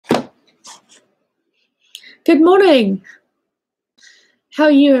Good morning. How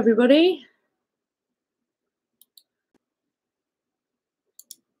are you, everybody?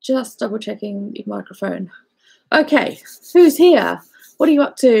 Just double checking the microphone. Okay, who's here? What are you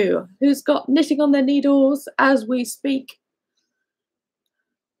up to? Who's got knitting on their needles as we speak?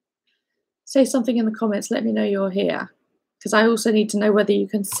 Say something in the comments. Let me know you're here, because I also need to know whether you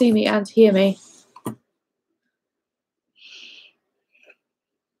can see me and hear me.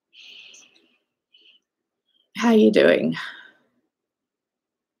 How are you doing?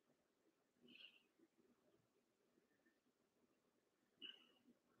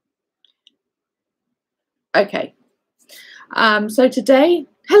 Okay. So today,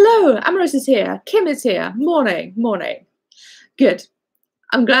 hello, Amaris is here. Kim is here. Morning, morning. Good.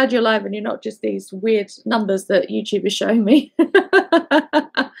 I'm glad you're live and you're not just these weird numbers that YouTube is showing me.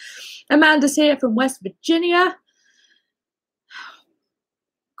 Amanda's here from West Virginia.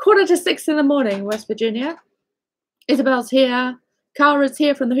 5:45 in the morning, West Virginia. Isabel's here. Cara's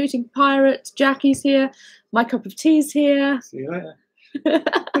here from the Hooting Pirate. Jackie's here. My cup of tea's here. See you later.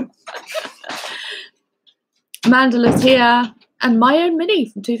 Mandela's here. And my own Minnie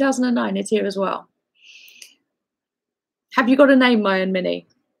from 2009 is here as well. Have you got a name, my own Minnie?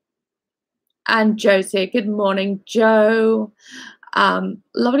 And Joe's here. Good morning, Joe.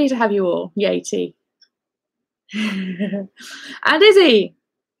 Lovely to have you all. Yay, tea. And Izzy.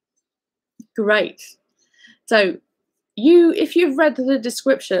 Great. So if you've read the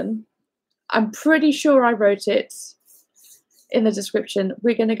description, I'm pretty sure I wrote it in the description.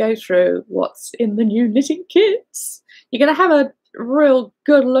 We're going to go through what's in the new knitting kits. You're going to have a real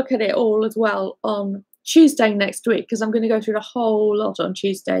good look at it all as well on Tuesday next week, because I'm going to go through the whole lot on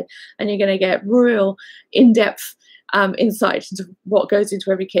Tuesday, and you're going to get real in-depth insight into what goes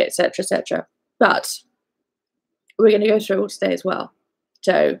into every kit, etc., etc. But we're going to go through it all today as well.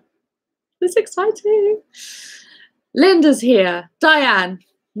 So it's exciting. Linda's here. Diane,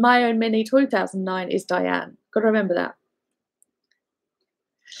 my own Minnie 2009 is Diane. Got to remember that.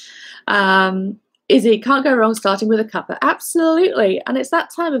 Izzy, can't go wrong starting with a cuppa. Absolutely. And it's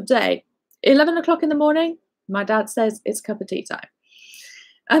that time of day. 11 o'clock in the morning, my dad says it's cup of tea time.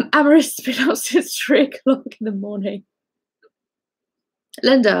 Amaris has been up since 3 o'clock in the morning.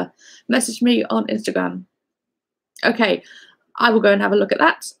 Linda, message me on Instagram. Okay, I will go and have a look at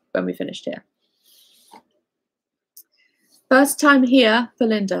that when we finished here. First time here for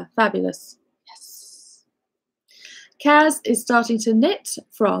Linda. Fabulous. Yes. Kaz is starting to knit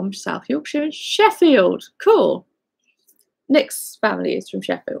from South Yorkshire and Sheffield. Cool. Nick's family is from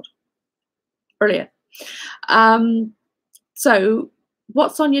Sheffield. Brilliant. So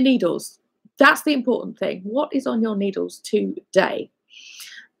what's on your needles? That's the important thing. What is on your needles today?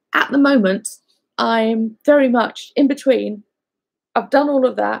 At the moment, I'm very much in between. I've done all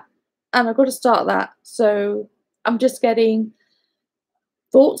of that and I've got to start that. So I'm just getting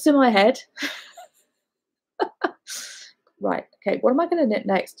thoughts in my head. Right, okay, what am I going to knit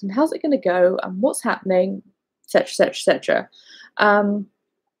next? And how's it going to go? And what's happening? Etc., etc., etc.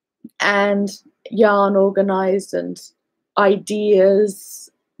 And yarn organised and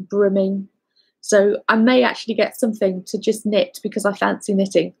ideas brimming. So I may actually get something to just knit because I fancy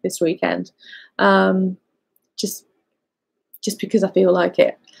knitting this weekend. Just because I feel like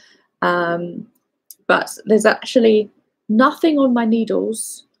it. But there's actually nothing on my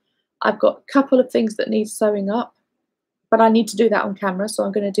needles. I've got a couple of things that need sewing up, but I need to do that on camera, so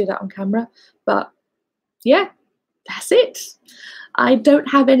I'm going to do that on camera. But yeah, that's it. I don't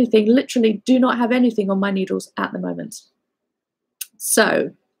have anything, literally do not have anything on my needles at the moment.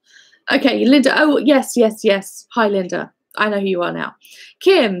 So, okay, Linda. Oh, yes, yes, yes. Hi, Linda. I know who you are now.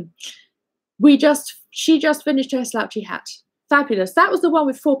 Kim, she just finished her slouchy hat. Fabulous. That was the one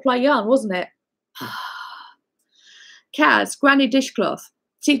with 4-ply yarn, wasn't it? Kaz, granny dishcloth.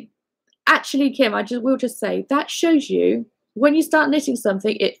 See, actually, Kim, will just say that shows you when you start knitting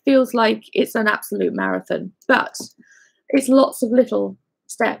something, it feels like it's an absolute marathon, but it's lots of little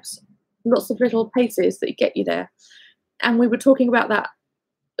steps, lots of little paces that get you there. And we were talking about that,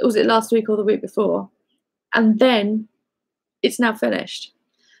 was it last week or the week before? And then it's now finished.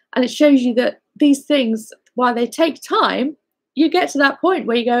 And it shows you that these things, while they take time, you get to that point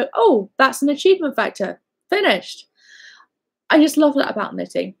where you go, oh, that's an achievement factor, finished. I just love that about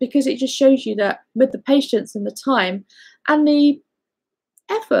knitting, because it just shows you that with the patience and the time and the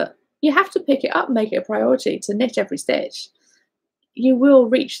effort, you have to pick it up and make it a priority to knit every stitch. You will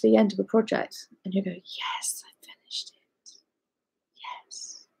reach the end of a project and you go, yes, I finished it.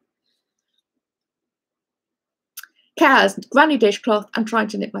 Yes. Kaz, granny dishcloth. I'm trying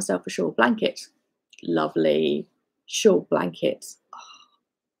to knit myself a shawl blanket. Lovely. Shawl blanket. Oh,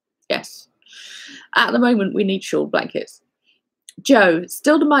 yes. At the moment, we need shawl blankets. Joe,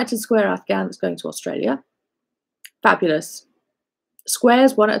 still the mitre square Afghan that's going to Australia. Fabulous.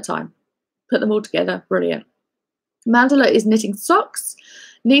 Squares one at a time. Put them all together. Brilliant. Mandela is knitting socks.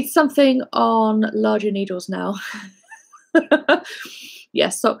 Needs something on larger needles now.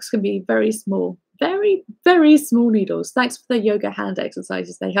 Yes, socks can be very small. Very, very small needles. Thanks for the yoga hand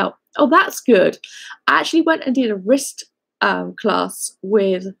exercises. They help. Oh, that's good. I actually went and did a wrist class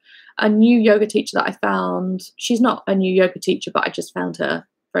with a new yoga teacher that I found. She's not a new yoga teacher, but I just found her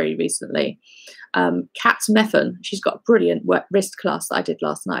very recently. Kat Meffin. She's got a brilliant wrist class that I did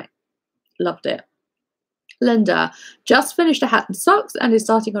last night. Loved it. Linda just finished a hat and socks and is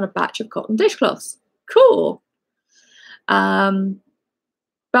starting on a batch of cotton dishcloths. Cool.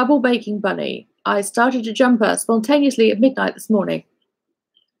 Bubble Baking Bunny. I started a jumper spontaneously at midnight this morning.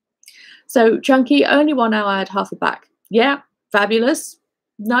 So chunky, only 1 hour, I had half a back. Yeah, fabulous.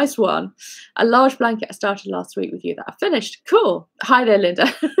 Nice one. A large blanket I started last week with you that I finished. Cool. Hi there,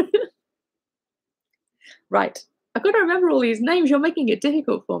 Linda. Right. I've got to remember all these names. You're making it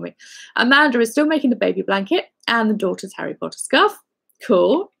difficult for me. Amanda is still making the baby blanket and the daughter's Harry Potter scarf.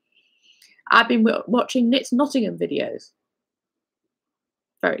 Cool. I've been watching Knit Nottingham videos.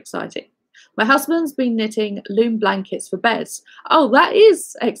 Very exciting. My husband's been knitting loom blankets for beds. Oh, that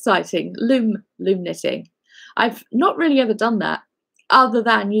is exciting. Loom knitting. I've not really ever done that other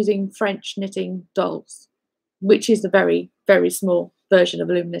than using French knitting dolls, which is a very, very small version of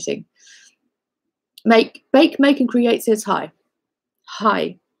loom knitting. Bake, Make and Create says hi.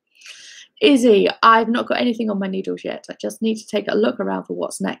 Hi. Izzy, I've not got anything on my needles yet. I just need to take a look around for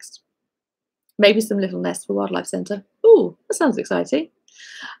what's next. Maybe some little nests for Wildlife Centre. Ooh, that sounds exciting.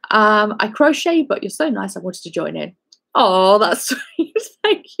 I crochet, but you're so nice, I wanted to join in. Oh, that's sweet.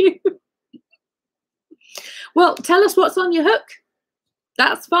 Thank you. Well, tell us what's on your hook.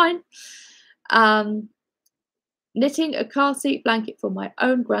 That's fine. Knitting a car seat blanket for my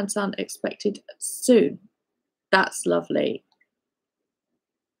own grandson, expected soon. That's lovely.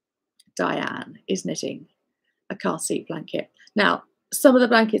 Diane is knitting a car seat blanket. Now, some of the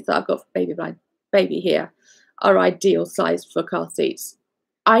blankets that I've got for baby here are ideal size for car seats.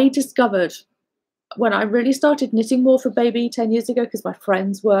 I discovered when I really started knitting more for baby 10 years ago, because my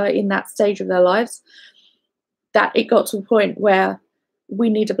friends were in that stage of their lives, that it got to a point where we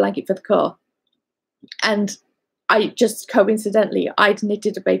need a blanket for the car. And I just coincidentally, I'd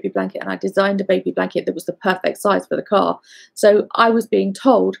knitted a baby blanket and I designed a baby blanket that was the perfect size for the car. So I was being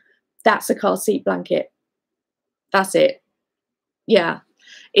told, that's a car seat blanket. That's it. Yeah.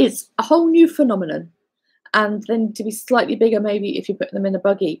 It's a whole new phenomenon. And then to be slightly bigger, maybe if you put them in a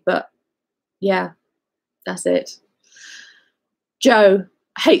buggy. But yeah, that's it. Joe,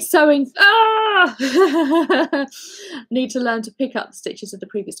 hate sewing. Ah! Need to learn to pick up the stitches of the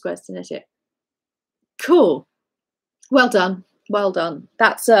previous squares to knit it. Cool. Well done. Well done.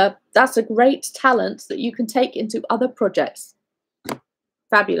 That's a great talent that you can take into other projects.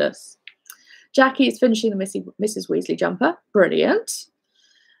 Fabulous. Jackie is finishing the Mrs. Weasley jumper. Brilliant.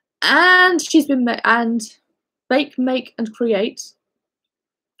 And she's been Bake, Make and Create.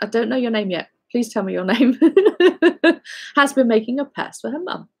 I don't know your name yet. Please tell me your name. Has been making a purse for her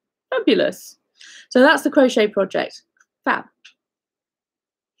mum. Fabulous. So that's the crochet project. Fab.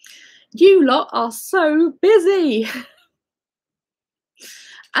 You lot are so busy.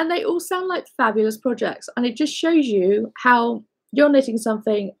 And they all sound like fabulous projects. And it just shows you how you're knitting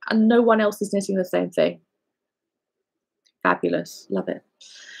something and no one else is knitting the same thing. Fabulous. Love it.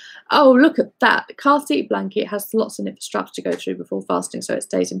 Oh, look at that. The car seat blanket has lots of knit straps to go through before fasting so it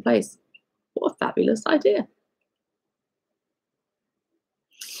stays in place. What a fabulous idea.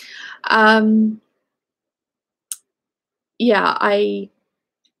 Yeah,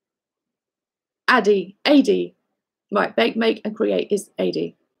 AD. Right, Bake, Make and Create is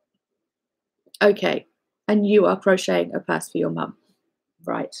AD. Okay, and you are crocheting a purse for your mum.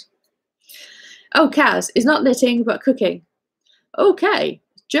 Right. Oh, Kaz is not knitting but cooking. Okay,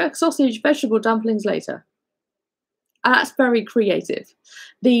 jerk sausage, vegetable dumplings later. That's very creative.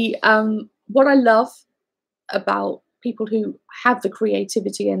 What I love about people who have the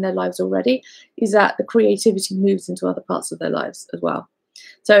creativity in their lives already is that the creativity moves into other parts of their lives as well.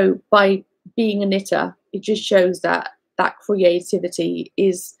 So by being a knitter, it just shows that that creativity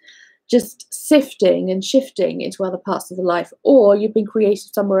is just sifting and shifting into other parts of the life, or you've been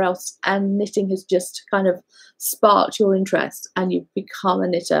creative somewhere else and knitting has just kind of sparked your interest and you've become a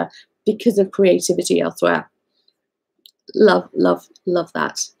knitter because of creativity elsewhere. Love, love, love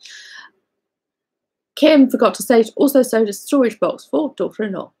that. Kim forgot to say also sewed a storage box for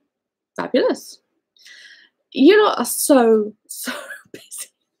daughter-in-law. Fabulous. You lot are so busy.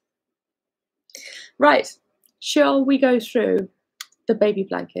 Right, shall we go through the baby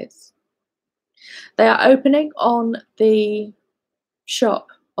blankets? They are opening on the shop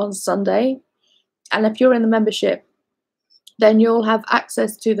on Sunday, and if you're in the membership, then you'll have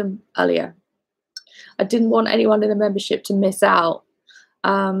access to them earlier. I didn't want anyone in the membership to miss out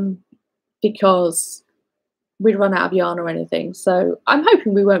because we'd run out of yarn or anything. So I'm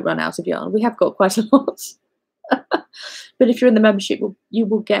hoping we won't run out of yarn. We have got quite a lot. But if you're in the membership, you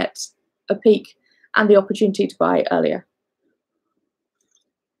will get a peek and the opportunity to buy earlier.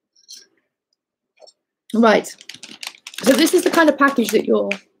 Right. So this is the kind of package that your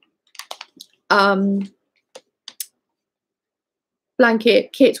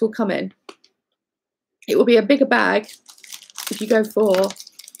blanket kit will come in. It will be a bigger bag if you go for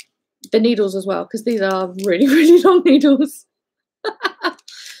the needles as well, because these are really, really long needles.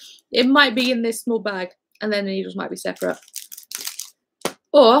 It might be in this small bag, and then the needles might be separate.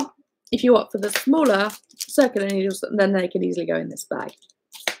 Or if you opt for the smaller circular needles, then they can easily go in this bag.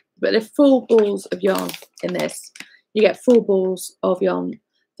 But they're 4 balls of yarn in this. You get 4 balls of yarn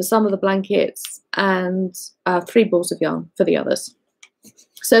for some of the blankets and 3 balls of yarn for the others.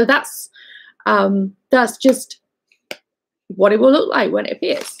 So that's just what it will look like when it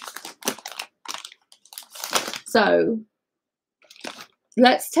appears. So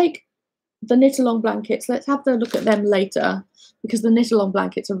let's take the knit-along blankets. Let's have a look at them later, because the knit-along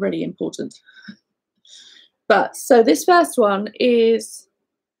blankets are really important. But so this first one is,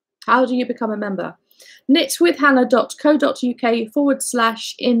 how do you become a member?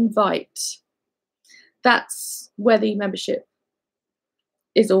 knitwithhannah.co.uk/invite. That's where the membership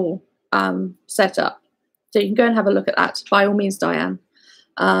is all set up. So you can go and have a look at that, by all means, Diane.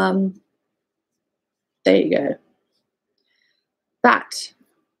 There you go. That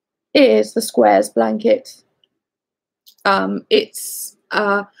is the squares blanket. It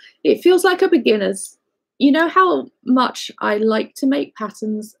feels like a beginner's. You know how much I like to make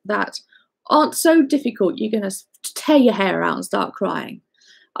patterns that aren't so difficult you're going to tear your hair out and start crying.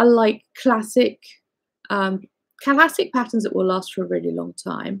 I like classic patterns that will last for a really long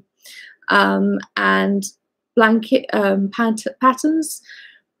time, and blanket patterns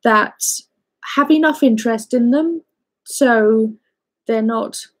that have enough interest in them so they're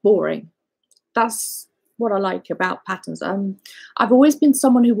not boring. That's what I like about patterns. I've always been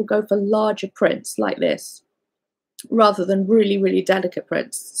someone who will go for larger prints like this rather than really, really delicate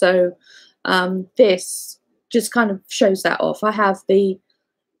prints. So this just kind of shows that off. I have the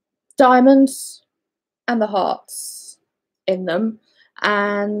diamonds and the hearts in them,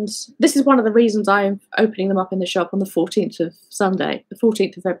 and this is one of the reasons I'm opening them up in the shop on the 14th of Sunday, the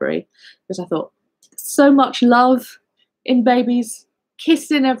 14th of February, because I thought, so much love in babies,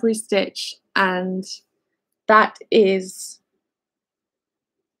 kiss in every stitch, and that is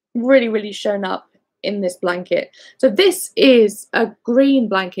really, really shown up in this blanket. So this is a green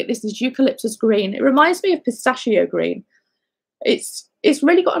blanket. This is eucalyptus green. It reminds me of pistachio green. It's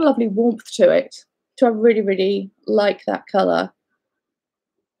really got a lovely warmth to it. So I really, really like that colour.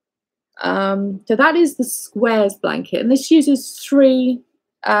 So that is the squares blanket, and this uses 3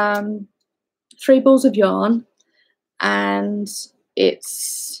 balls of yarn, and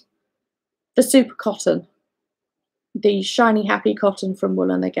it's the super cotton, the shiny happy cotton from Wool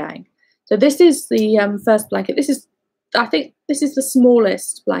and the Gang. So this is the first blanket. I think this is the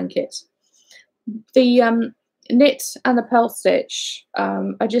smallest blanket. The knit and the pearl stitch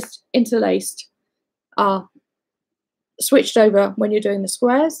are just interlaced, are switched over when you're doing the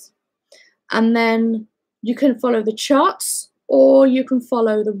squares, and then you can follow the charts or you can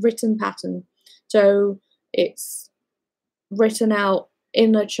follow the written pattern. So it's written out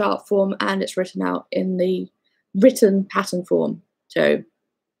in a chart form and it's written out in the written pattern form. So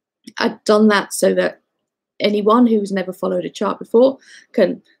I've done that so that anyone who's never followed a chart before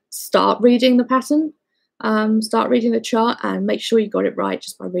can start reading the pattern, start reading the chart, and make sure you got it right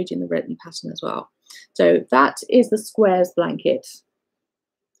just by reading the written pattern as well. So that is the squares blanket.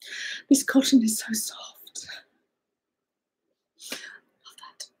 This cotton is so soft. Love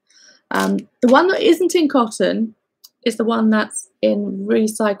that. The one that isn't in cotton is the one that's in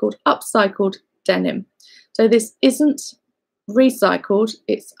recycled, upcycled denim. So this isn't recycled,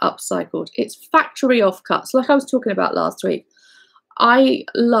 it's upcycled. It's factory offcuts, like I was talking about last week. I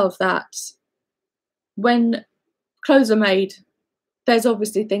love that when clothes are made, there's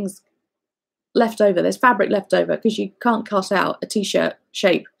obviously things left over, there's fabric left over, because you can't cut out a t-shirt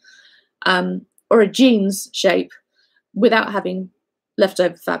shape or a jeans shape without having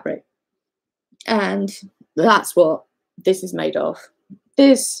leftover fabric. And that's what this is made of.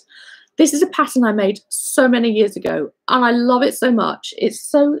 This This is a pattern I made so many years ago, and I love it so much. It's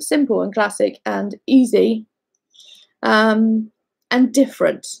so simple and classic and easy, and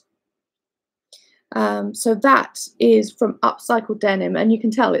different. So that is from upcycled denim, and you can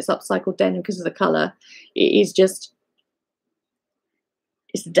tell it's upcycled denim because of the colour. It is just,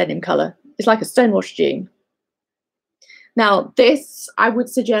 it's the denim colour. It's like a stonewashed jean. Now this, I would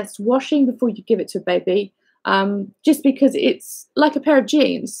suggest washing before you give it to a baby, just because it's like a pair of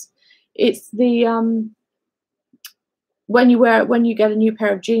jeans. It's the, when you get a new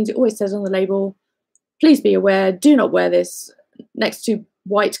pair of jeans, it always says on the label, please be aware, do not wear this next to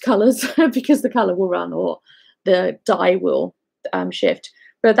white colours because the colour will run or the dye will shift.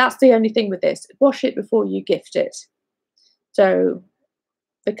 But that's the only thing with this. Wash it before you gift it. So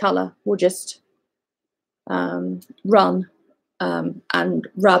the colour will just run and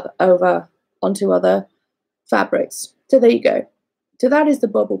rub over onto other fabrics. So there you go. So that is the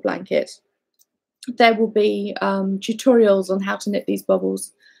bubble blanket. There will be tutorials on how to knit these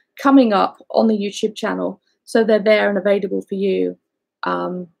bubbles coming up on the YouTube channel. So they're there and available for you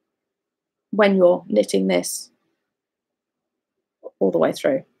when you're knitting this all the way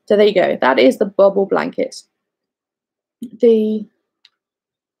through. So there you go. That is the bubble blanket. The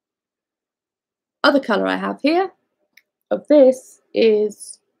other colour I have here of this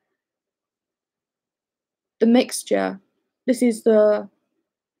is the mixture. This is the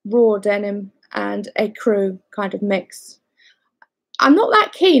raw denim and ecru kind of mix. I'm not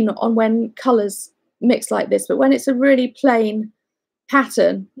that keen on when colours mix like this, but when it's a really plain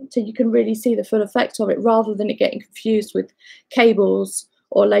pattern, so you can really see the full effect of it rather than it getting confused with cables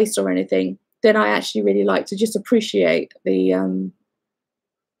or lace or anything, then I actually really like to just appreciate the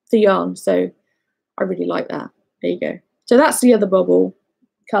yarn. So I really like that. There you go. So that's the other bubble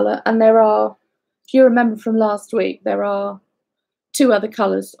colour, and there are, if you remember from last week, there are 2 other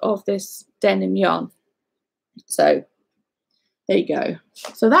colours of this denim yarn. So there you go.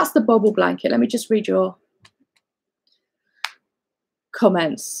 So that's the bubble blanket. Let me just read your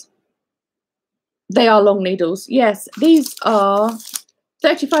comments. They are long needles. Yes, these are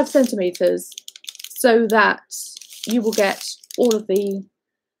 35 centimeters, so that you will get all of the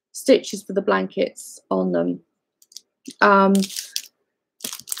stitches for the blankets on them.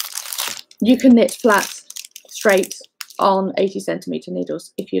 You can knit flat, straight on 80 centimeter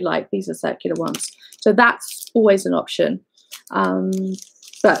needles if you like. These are circular ones, so that's always an option.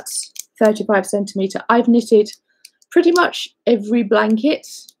 But 35 centimeter, I've knitted pretty much every blanket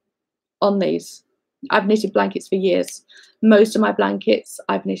on these. I've knitted blankets for years. Most of my blankets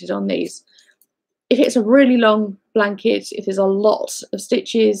I've knitted on these. If it's a really long blanket, if there's a lot of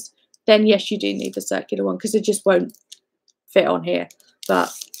stitches, then yes, you do need the circular one because it just won't fit on here.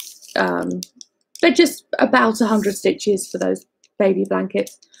 But they're just about 100 stitches for those baby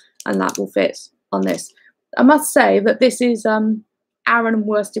blankets, and that will fit on this. I must say that this is Aran and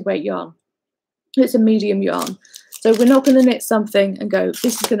worsted weight yarn. It's a medium yarn, so we're not going to knit something and go,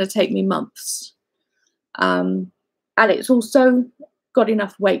 this is going to take me months. And it's also got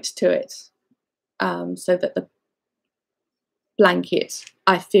enough weight to it so that the blanket,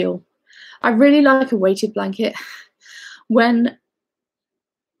 I feel, I really like a weighted blanket. When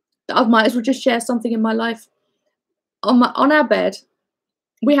I might as well just share something in my life. On our bed,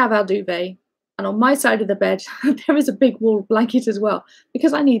 we have our duvet, and on my side of the bed there is a big wool blanket as well,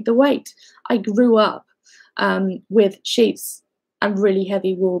 because I need the weight. I grew up with sheets and really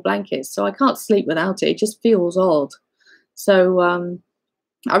heavy wool blankets, so I can't sleep without it. It just feels odd. So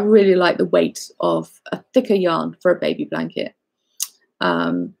I really like the weight of a thicker yarn for a baby blanket.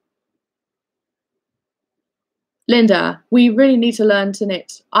 Linda, we really need to learn to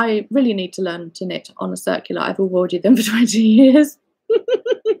knit. I really need to learn to knit on a circular. I've avoided them for 20 years.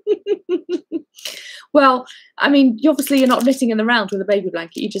 Well, I mean, obviously you're not knitting in the round with a baby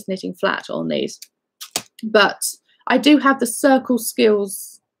blanket. You're just knitting flat on these. But I do have the Circle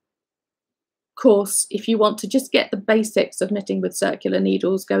Skills course if you want to just get the basics of knitting with circular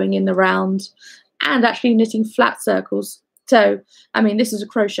needles, going in the round and actually knitting flat circles. So, I mean, this is a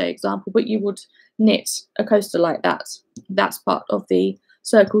crochet example, but you would knit a coaster like that. That's part of the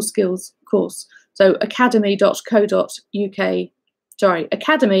Circle Skills course. So academy.co.uk, sorry,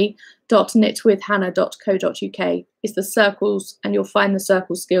 academy.knitwithhannah.co.uk is the circles, and you'll find the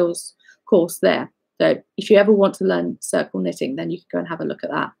Circle Skills course there. So if you ever want to learn circle knitting, then you can go and have a look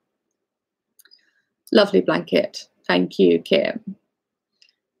at that. Lovely blanket. Thank you, Kim.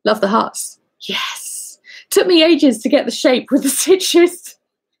 Love the hearts. Yes. Took me ages to get the shape with the stitches.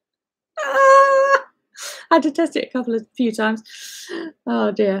 I had to test it a few times.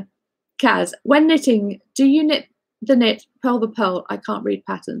 Oh dear. Kaz, when knitting, do you knit the knit, purl the purl? I can't read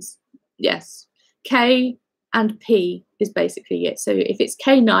patterns. Yes. K and P is basically it. So if it's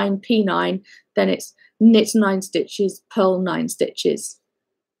K9, P9, then it's knit 9 stitches, purl 9 stitches,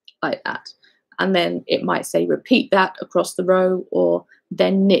 like that. And then it might say repeat that across the row, or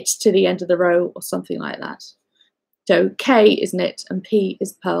then knit to the end of the row, or something like that. So K is knit and P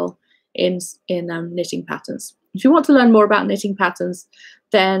is purl in knitting patterns. If you want to learn more about knitting patterns,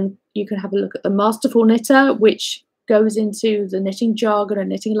 then you can have a look at the Masterful Knitter, which goes into the knitting jargon and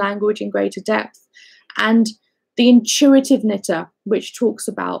knitting language in greater depth, and the Intuitive Knitter, which talks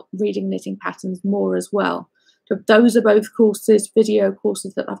about reading knitting patterns more as well. So those are both courses, video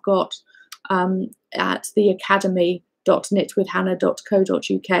courses that I've got at the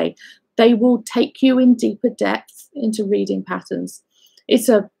academy.knitwithhannah.co.uk. They will take you in deeper depth into reading patterns. It's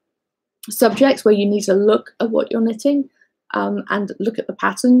a subject where you need to look at what you're knitting and look at the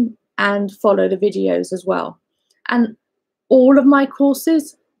pattern and follow the videos as well. And all of my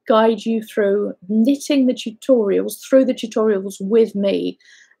courses guide you through knitting the tutorials, with me,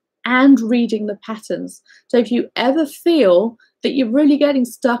 and reading the patterns. So if you ever feel that you're really getting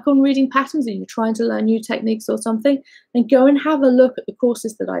stuck on reading patterns and you're trying to learn new techniques or something, then go and have a look at the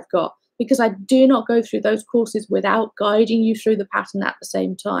courses that I've got, because I do not go through those courses without guiding you through the pattern at the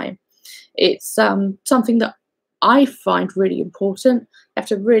same time. It's something that I find really important. You have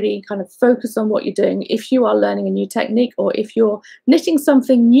to really kind of focus on what you're doing. If you are learning a new technique, or if you're knitting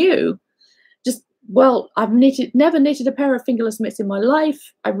something new, just, well, I've never knitted a pair of fingerless mitts in my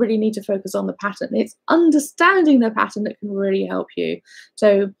life. I really need to focus on the pattern. It's understanding the pattern that can really help you.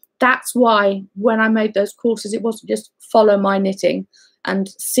 So that's why when I made those courses, it wasn't just follow my knitting and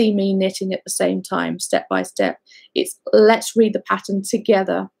see me knitting at the same time, step by step. It's let's read the pattern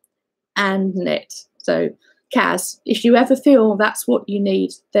together and knit. So Kaz, if you ever feel that's what you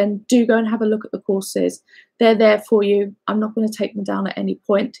need, then do go and have a look at the courses. They're there for you. I'm not going to take them down at any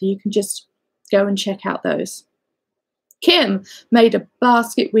point. You can just go and check out those. Kim made a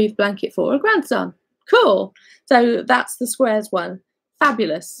basket weave blanket for her grandson. Cool. So that's the squares one.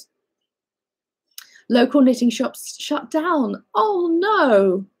 Fabulous. Local knitting shops shut down. Oh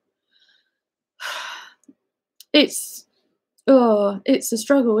no. It's a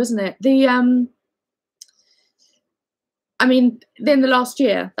struggle, isn't it? I mean, in the last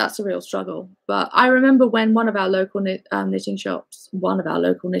year, that's a real struggle. But I remember when one of our local knitting shops,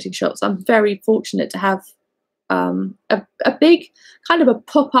 I'm very fortunate to have a big kind of a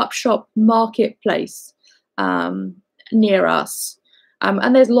pop-up shop marketplace near us.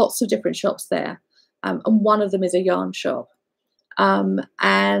 And there's lots of different shops there. And one of them is a yarn shop.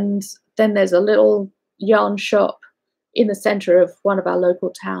 And then there's a little yarn shop in the centre of one of our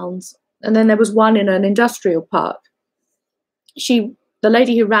local towns. And then there was one in an industrial park. The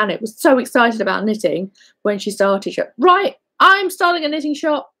lady who ran it was so excited about knitting when she started. She went, right, I'm starting a knitting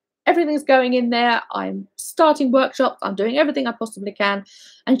shop. Everything's going in there. I'm starting workshops. I'm doing everything I possibly can.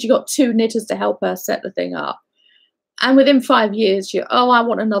 And she got 2 knitters to help her set the thing up. And within 5 years, I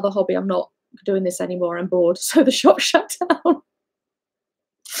want another hobby. I'm not doing this anymore. I'm bored. So the shop shut down.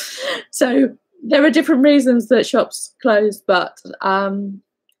 So there are different reasons that shops closed, but I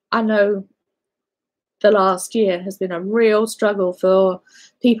know the last year has been a real struggle for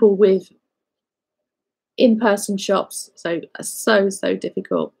people with in-person shops. So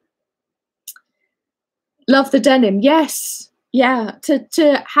difficult. Love the denim. Yes. Yeah.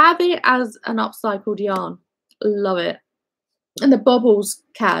 To have it as an upcycled yarn. Love it. And the bobbles,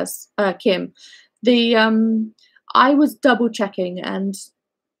 Kaz, Kim, I was double checking and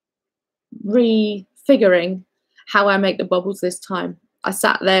refiguring how I make the bobbles this time. I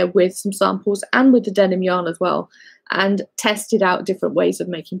sat there with some samples and with the denim yarn as well and tested out different ways of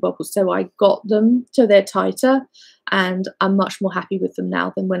making bobbles. So I got them so they're tighter, and I'm much more happy with them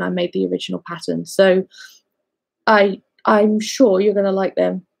now than when I made the original pattern. So I'm sure you're going to like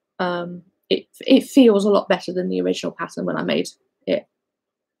them. It feels a lot better than the original pattern when I made it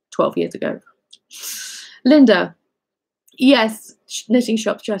 12 years ago. Linda, yes, knitting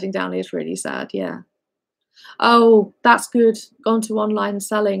shops shutting down is really sad. Yeah. Oh, that's good. Gone to online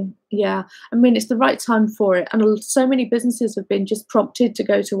selling. Yeah. I mean, it's the right time for it. And so many businesses have been just prompted to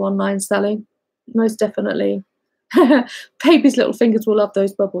go to online selling. Most definitely. Baby's little fingers will love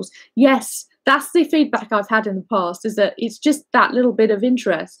those bubbles. Yes, that's the feedback I've had in the past, is that it's just that little bit of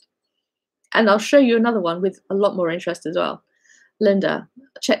interest. And I'll show you another one with a lot more interest as well. Linda,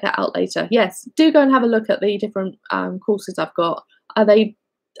 check that out later. Yes, do go and have a look at the different courses I've got. They're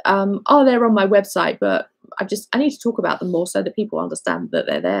on my website, but I need to talk about them more so that people understand that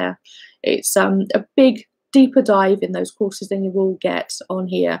they're there. It's a big, deeper dive in those courses than you will get on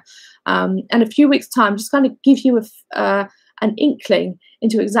here. And a few weeks' time, just kind of give you an inkling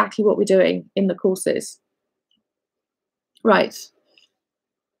into exactly what we're doing in the courses. Right.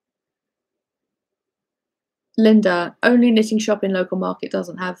 Linda, only knitting shop in local market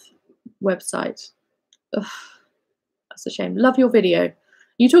doesn't have website. Ugh, that's a shame. Love your video.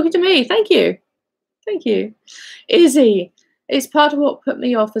 You talking to me? Thank you. Thank you. Izzy, it's part of what put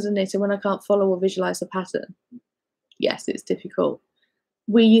me off as a knitter when I can't follow or visualize a pattern. Yes, it's difficult.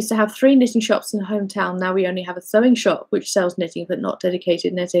 We used to have 3 knitting shops in the hometown. Now we only have a sewing shop which sells knitting but not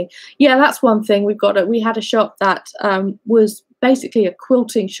dedicated knitting. Yeah, that's one thing. We had a shop that was basically a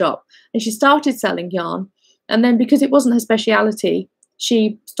quilting shop, and she started selling yarn, and then because it wasn't her speciality,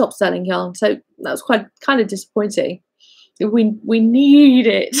 she stopped selling yarn. So that was kind of disappointing. We need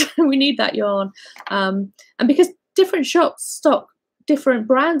it. We need that yarn, and because different shops stock different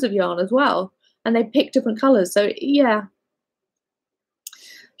brands of yarn as well, and they pick different colors. So yeah.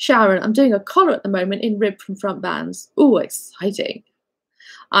 Sharon, I'm doing a collar at the moment in rib from front bands. Oh, exciting.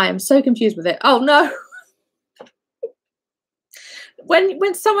 I am so confused with it. Oh no.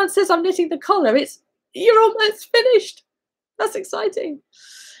 When someone says I'm knitting the collar, you're almost finished. That's exciting.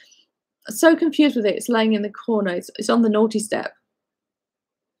 So confused with it. It's laying in the corner. It's on the naughty step.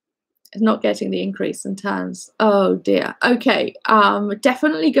 It's not getting the increase in turns. Oh dear. Okay.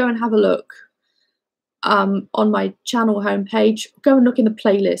 Definitely go and have a look. On my channel homepage, go and look in the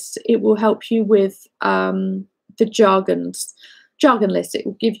playlist. It will help you with the jargon list. It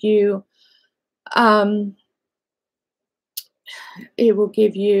will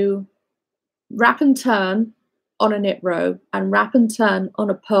give you wrap and turn on a knit row and wrap and turn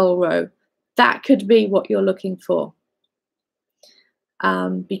on a purl row. That could be what you're looking for,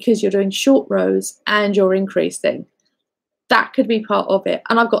 because you're doing short rows and you're increasing. That could be part of it.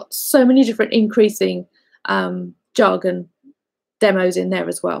 And I've got so many different increasing jargon demos in there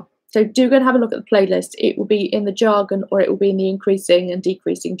as well. So do go and have a look at the playlist. It will be in the jargon, or it will be in the increasing and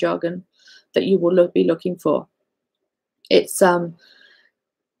decreasing jargon that you will be looking for. It's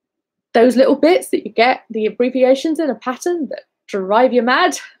those little bits that you get, the abbreviations in a pattern that drive you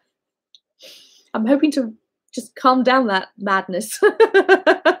mad. I'm hoping to just calm down that madness.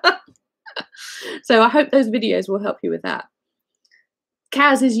 So I hope those videos will help you with that.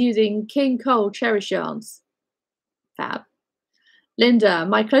 Kaz is using King Cole Cherish yarns. Fab. Linda,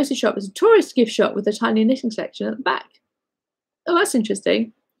 my closest shop is a tourist gift shop with a tiny knitting section at the back. Oh, that's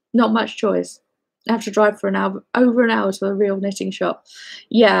interesting. Not much choice. I have to drive for over an hour to a real knitting shop.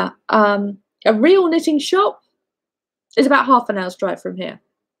 Yeah, a real knitting shop is about half an hour's drive from here.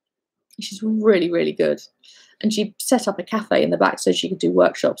 She's really, really good. And she set up a cafe in the back so she could do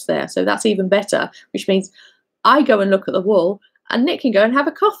workshops there. So that's even better, which means I go and look at the wool and Nick can go and have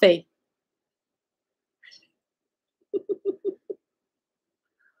a coffee.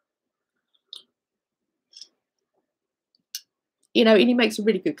 You know, and he makes a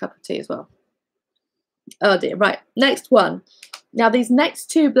really good cup of tea as well. Oh dear, right, next one. Now these next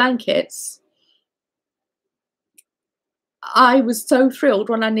 2 blankets, I was so thrilled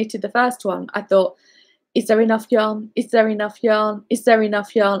when I knitted the first one. I thought, is there enough yarn? Is there enough yarn? Is there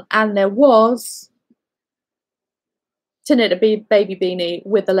enough yarn? And there was, to knit a baby beanie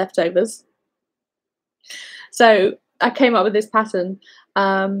with the leftovers. So I came up with this pattern.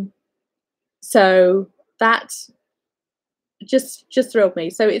 So that just thrilled me.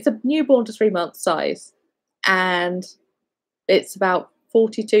 So it's a newborn to 3 month size, and it's about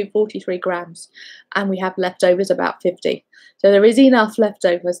 43 grams, and we have leftovers about 50. So there is enough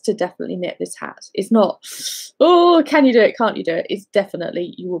leftovers to definitely knit this hat. It's not, oh, can you do it? Can't you do it? It's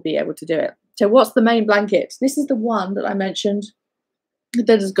definitely, you will be able to do it. So what's the main blanket? This is the one that I mentioned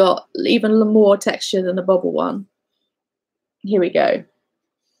that has got even more texture than the bobble one. Here we go.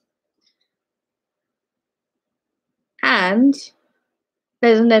 And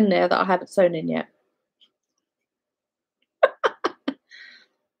there's an end there that I haven't sewn in yet.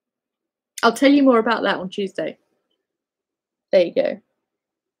 I'll tell you more about that on Tuesday. There you go.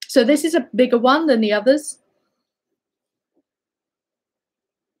 So this is a bigger one than the others.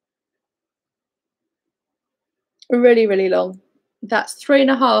 Really, really long. That's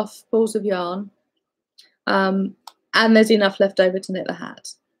 3.5 balls of yarn. And there's enough left over to knit the hat.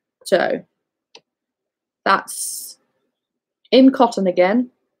 So that's in cotton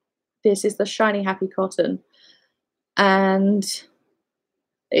again. This is the shiny happy cotton. And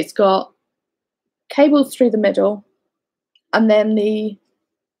it's got cables through the middle, and then the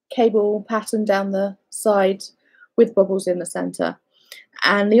cable pattern down the side with bubbles in the center.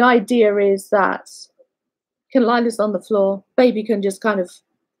 And the idea is that you can lie this on the floor, baby can just kind of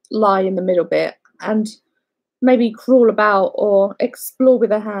lie in the middle bit and maybe crawl about or explore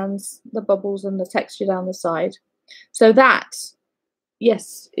with her hands the bubbles and the texture down the side. So that,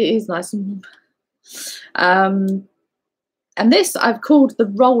 yes, it is nice and warm. And this I've called the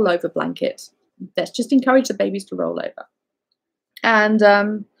rollover blanket. Let's just encourage the babies to roll over. And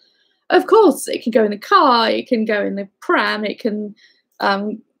of course, it can go in the car, it can go in the pram, it can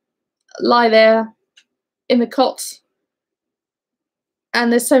lie there in the cot.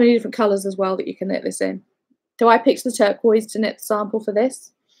 And there's so many different colours as well that you can knit this in. So I picked the turquoise to knit the sample for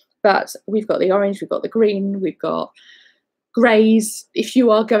this, but we've got the orange, we've got the green, we've got greys. If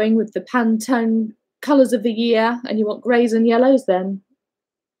you are going with the Pantone colours of the year and you want greys and yellows, then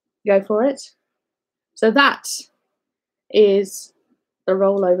go for it. So that is the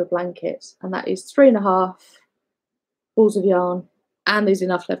rollover blanket, and that is 3.5 balls of yarn, and there's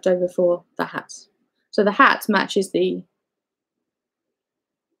enough left over for the hat. So the hat matches the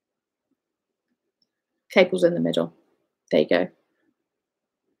cables in the middle. There you go.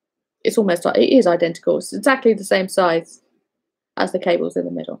 It's almost, it is identical. It's exactly the same size as the cables in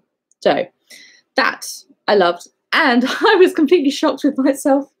the middle. So that I loved, and I was completely shocked with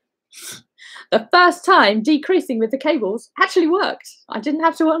myself. The first time decreasing with the cables actually worked. I didn't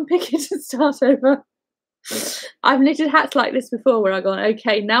have to unpick it and start over. I've knitted hats like this before where I've gone,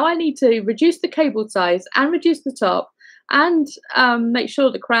 okay, now I need to reduce the cable size and reduce the top and make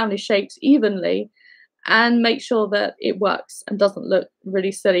sure the crown is shaped evenly and make sure that it works and doesn't look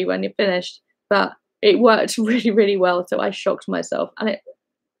really silly when you're finished. But it worked really, really well, so I shocked myself. And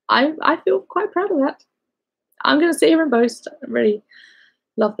I feel quite proud of that. I'm going to sit here and boast. I really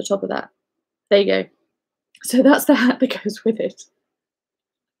love the top of that. There you go. So that's the hat that goes with it.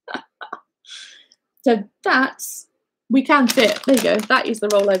 So that's, we can fit, there you go, that is the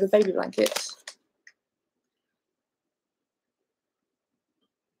rollover baby blanket.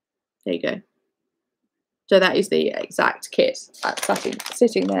 There you go. So that is the exact kit that's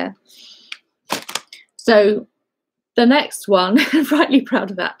sitting there. So the next one, I'm rightly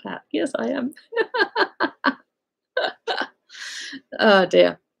proud of that hat. Yes, I am. Oh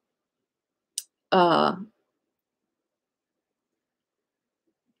dear.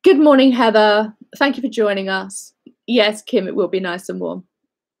 Good morning, Heather. Thank you for joining us. Yes, Kim, it will be nice and warm.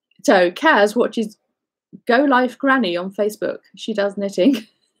 So Kaz watches Go Life Granny on Facebook. She does knitting.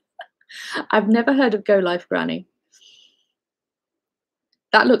 I've never heard of Go Life Granny.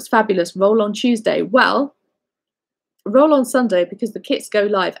 That looks fabulous. Roll on Tuesday. Well, roll on Sunday because the kits go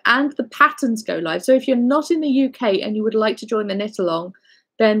live and the patterns go live. So if you're not in the UK and you would like to join the knit along,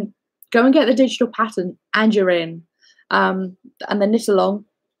 then go and get the digital pattern and you're in. And the knit along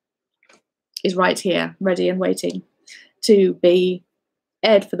is right here, ready and waiting to be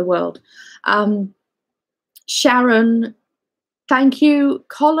aired for the world. Sharon, thank you.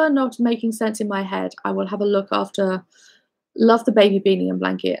 Collar not making sense in my head. I will have a look after. Love the baby beanie and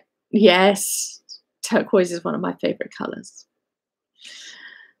blanket. Yes, turquoise is one of my favourite colours.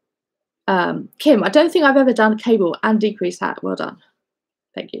 Kim, I don't think I've ever done a cable and decrease hat. Well done.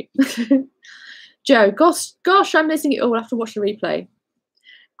 Thank you. Joe, gosh, I'm missing it all. I'll have to watch the replay.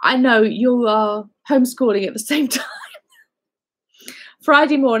 I know you are homeschooling at the same time.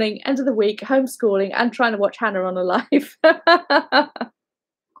 Friday morning, end of the week, homeschooling and trying to watch Hannah on a live.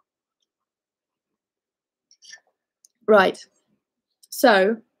 Right.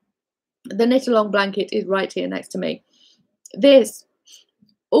 So the knit along blanket is right here next to me. This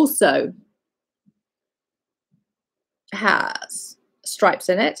also has stripes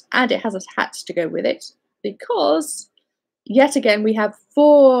in it and it has a hat to go with it because yet again we have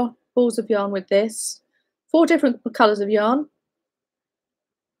 4 balls of yarn with this, 4 different colours of yarn,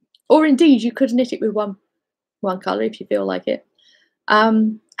 or indeed you could knit it with one colour if you feel like it,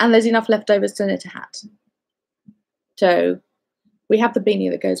 and there's enough leftovers to knit a hat. So we have the beanie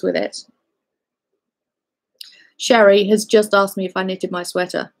that goes with it. Sherry has just asked me if I knitted my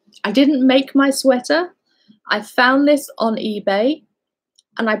sweater. I didn't make my sweater. I found this on eBay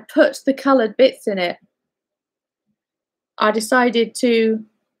and I put the coloured bits in it. I decided to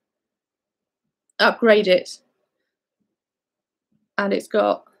upgrade it and it's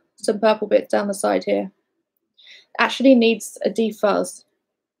got some purple bits down the side here. Actually needs a defuzz,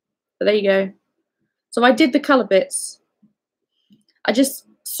 but there you go. So I did the colour bits. I just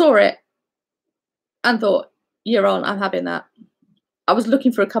saw it and thought, you're on, I'm having that. I was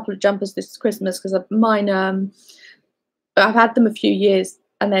looking for a couple of jumpers this Christmas because mine, I've had them a few years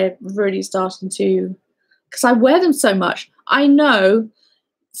and they're really starting to, because I wear them so much. I know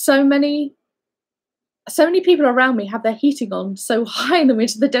so many people around me have their heating on so high in the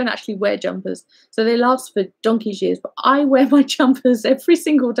winter they don't actually wear jumpers. So they last for donkey's years. But I wear my jumpers every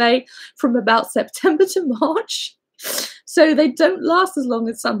single day from about September to March. So they don't last as long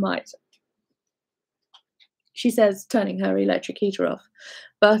as some might. she says turning her electric heater off.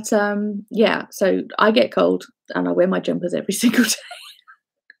 But yeah, so I get cold and I wear my jumpers every single day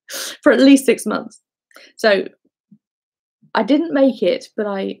for at least 6 months. So I didn't make it, but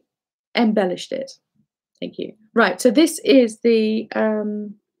I embellished it. Thank you. Right, so this is the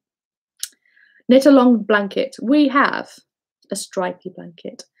knit along blanket. We have a stripy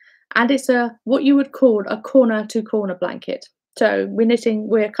blanket, and it's a what you would call a corner to corner blanket. So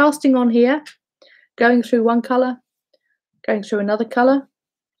we're casting on here, going through one colour, going through another colour,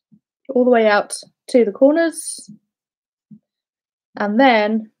 all the way out to the corners, and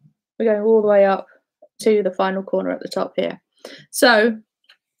then we're going all the way up to the final corner at the top here. So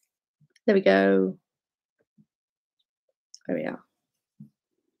there we go. There we are.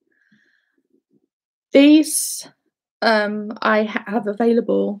 These I have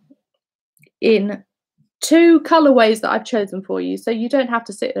available in 2 colorways that I've chosen for you, so you don't have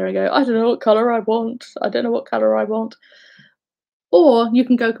to sit there and go, I don't know what color I want. I don't know what color I want. Or you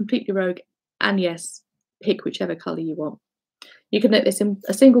can go completely rogue and yes, pick whichever color you want. You can knit this in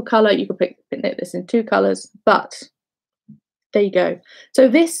a single color. You can knit this in 2 colors, but there you go. So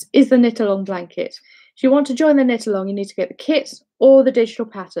this is the knit along blanket. If you want to join the knit along, you need to get the kit or the digital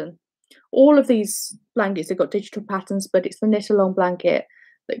pattern. All of these blankets have got digital patterns, but it's the knit along blanket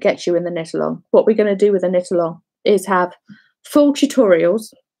that gets you in the knit along. What we're going to do with the knit along is have full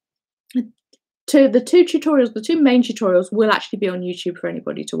tutorials. The 2 main tutorials will actually be on YouTube for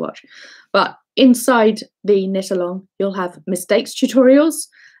anybody to watch. But inside the knit along, you'll have mistakes tutorials,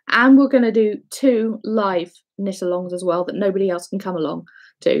 and we're going to do 2 live knit alongs as well that nobody else can come along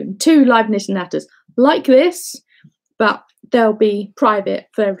to. 2 live knit and natters like this, but they'll be private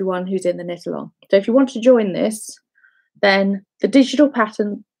for everyone who's in the knit along. So if you want to join this, then the digital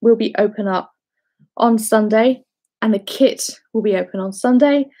pattern will be open up on Sunday, and the kit will be open on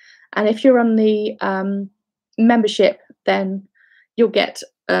Sunday. And if you're on the membership, then you'll get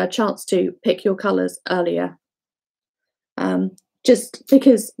a chance to pick your colours earlier. Just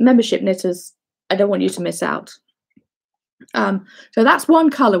because membership knitters, I don't want you to miss out. So that's one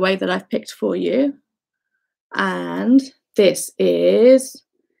colourway that I've picked for you. And this is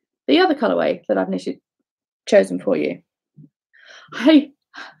the other colourway that I've chosen for you. I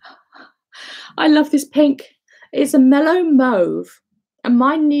love this pink. It's a mellow mauve. And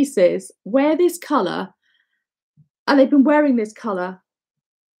my nieces wear this colour, and they've been wearing this colour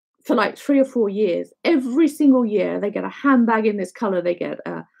for like 3 or 4 years. Every single year they get a handbag in this colour, they get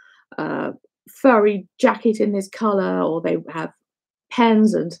a furry jacket in this colour, or they have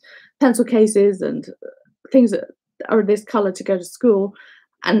pens and pencil cases and things that are this colour to go to school.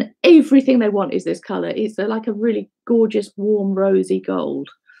 And everything they want is this colour. It's like a really gorgeous, warm, rosy gold.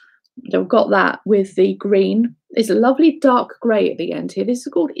 I've got that with the green. It's a lovely dark grey at the end here. This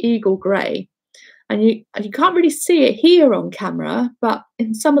is called Eagle Grey. And you can't really see it here on camera, but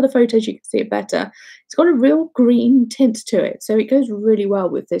in some of the photos you can see it better. It's got a real green tint to it. So it goes really well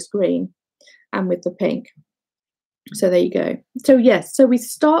with this green and with the pink. So there you go. So yes, so we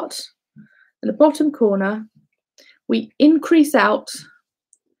start in the bottom corner. We increase out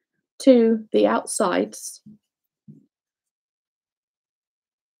to the outsides.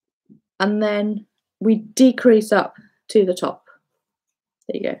 And then we decrease up to the top.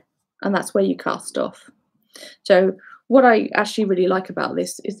 There you go. And that's where you cast off. So what I actually really like about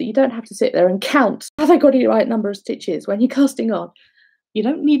this is that you don't have to sit there and count, have I got the right number of stitches when you're casting on? You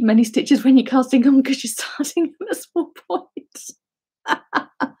don't need many stitches when you're casting on because you're starting from a small point.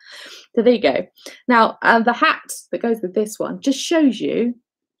 So there you go. Now, the hat that goes with this one just shows you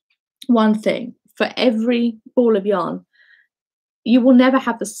one thing. For every ball of yarn, you will never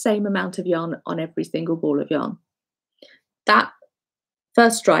have the same amount of yarn on every single ball of yarn. That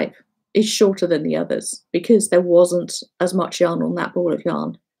first stripe is shorter than the others because there wasn't as much yarn on that ball of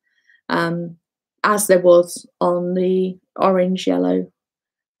yarn as there was on the orange, yellow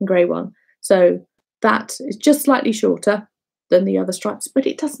and grey one. So that is just slightly shorter than the other stripes, but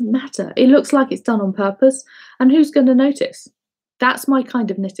it doesn't matter. It looks like it's done on purpose, and who's going to notice? That's my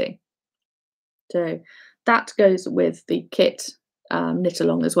kind of knitting. So that goes with the kit knit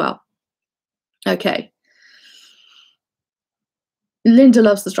along as well. Okay. Linda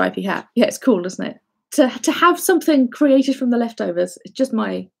loves the stripy hat. Yeah, it's cool, isn't it? To have something created from the leftovers, it's just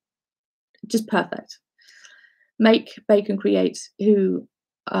perfect. Make, Bake and Create, who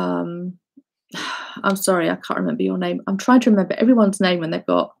I'm sorry, I can't remember your name. I'm trying to remember everyone's name when they've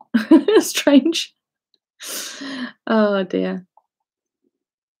got strange. Oh dear.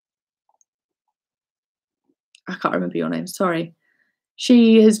 I can't remember your name, sorry.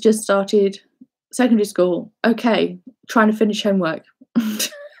 She has just started secondary school. Okay, trying to finish homework.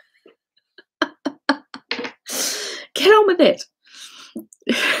 with it.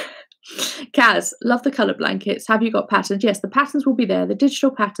 Kaz, love the colour blankets. Have you got patterns? Yes, the patterns will be there. The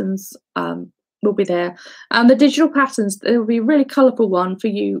digital patterns will be there. And the digital patterns, there will be a really colourful one for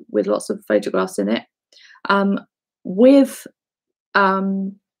you with lots of photographs in it. With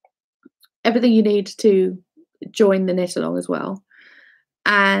everything you need to join the knit along as well.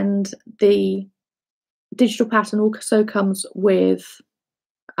 And the digital pattern also comes with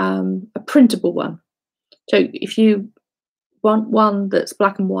a printable one. So if you want one that's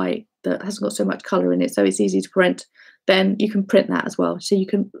black and white that hasn't got so much colour in it, so it's easy to print, then you can print that as well. So you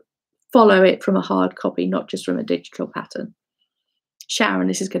can follow it from a hard copy, not just from a digital pattern. Sharon,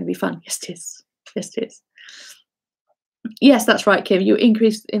 this is going to be fun. Yes, it is. Yes, it is. Yes, that's right, Kim. You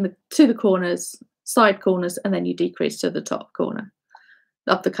increase to the corners, side corners, and then you decrease to the top corner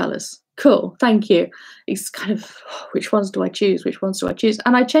of the colours. Cool, thank you. It's kind of, which ones do I choose? Which ones do I choose?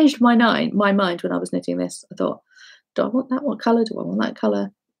 And I changed my mind when I was knitting this. I thought, do I want that? What colour? Do I want that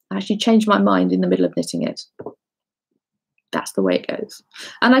colour? I actually changed my mind in the middle of knitting it. That's the way it goes.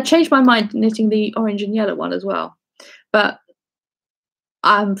 And I changed my mind knitting the orange and yellow one as well. But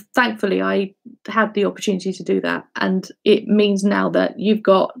thankfully I had the opportunity to do that, and it means now that you've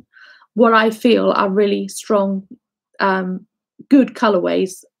got what I feel are really strong, good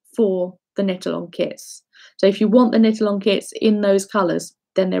colorways for the knit along kits. So if you want the knit along kits in those colors,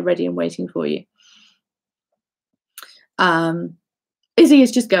 then they're ready and waiting for you. Izzy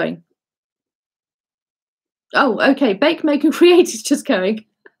is just going. Oh, okay. Bake, Make and Create is just going.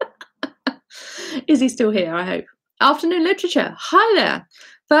 Izzy's still here, I hope. Afternoon Literature. Hi there.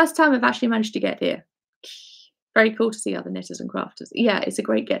 First time I've actually managed to get here. Very cool to see other knitters and crafters. Yeah, it's a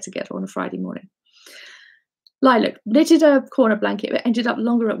great get-together on a Friday morning. Lilac, knitted a corner blanket, but ended up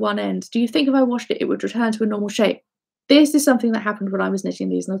longer at one end. Do you think if I washed it, it would return to a normal shape? This is something that happened when I was knitting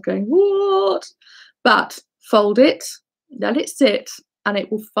these, and I was going, what? But fold it, let it sit, and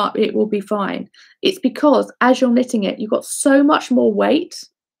it will be fine. It's because as you're knitting it, you've got so much more weight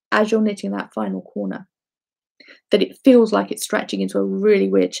as you're knitting that final corner that it feels like it's stretching into a really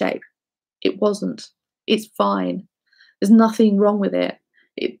weird shape. It wasn't. It's fine. There's nothing wrong with it.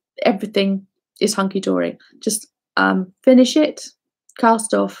 Everything is hunky-dory. Just finish it,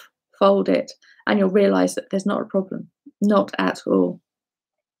 cast off, fold it, and you'll realise that there's not a problem. Not at all.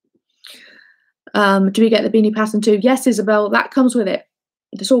 Do we get the beanie pattern too? Yes, Isabel, that comes with it.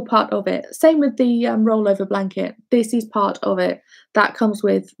 It's all part of it. Same with the rollover blanket. This is part of it. That comes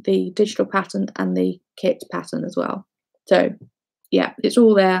with the digital pattern and the kit pattern as well. So, yeah, it's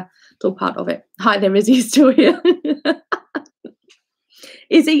all there. It's all part of it. Hi there, Izzy is still here.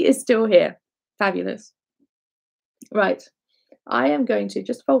 Izzy is still here. Fabulous. Right. I am going to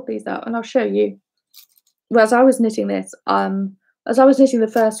just fold these out and I'll show you. Well, as I was knitting this, as I was knitting the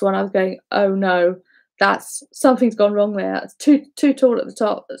first one, I was going, oh no, something's gone wrong there. It's too tall at the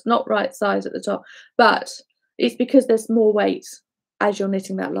top. It's not right size at the top. But it's because there's more weight as you're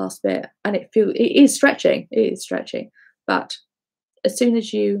knitting that last bit, and it is stretching. It is stretching. But as soon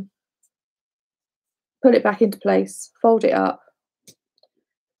as you put it back into place, fold it up,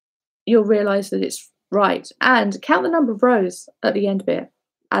 you'll realise that it's right. And count the number of rows at the end bit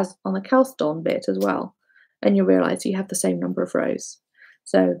as on the cast on bit as well, and you'll realise you have the same number of rows.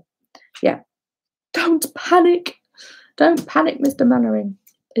 So yeah, don't panic. Don't panic, Mr. Mannering.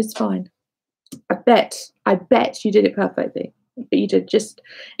 It's fine. I bet you did it perfectly. But you did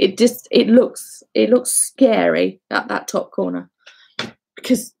it looks scary at that top corner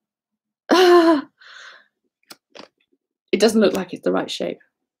because it doesn't look like it's the right shape.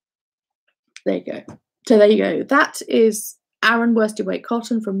 There you go. So there you go. That is Aran worsted weight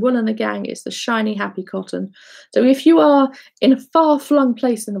cotton from Wool and the Gang. It's the shiny, happy cotton. So if you are in a far-flung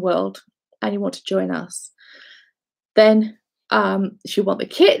place in the world and you want to join us, then if you want the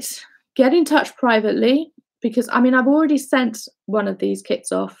kit, get in touch privately, because I mean I've already sent one of these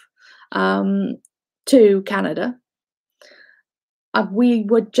kits off to Canada.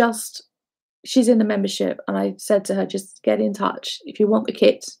 She's in the membership, and I said to her, just get in touch. If you want the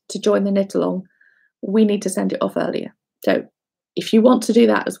kit to join the knit along, we need to send it off earlier. So if you want to do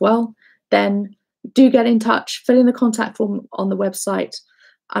that as well, then do get in touch, fill in the contact form on the website.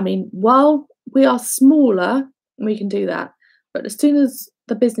 I mean, while we are smaller, we can do that. But as soon as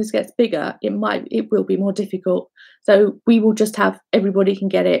the business gets bigger, it will be more difficult. So we will just have, everybody can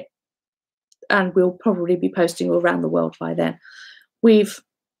get it, and we'll probably be posting around the world by then. We've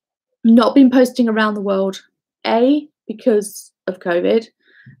not been posting around the world, A, because of COVID,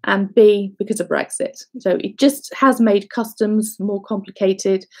 and B, because of Brexit. So it just has made customs more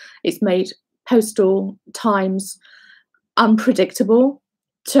complicated. It's made postal times unpredictable.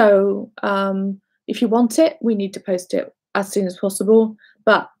 So if you want it, we need to post it as soon as possible.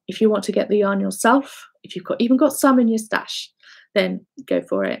 But if you want to get the yarn yourself, if you've even got some in your stash, then go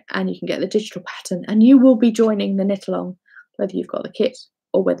for it, and you can get the digital pattern, and you will be joining the knit along, whether you've got the kit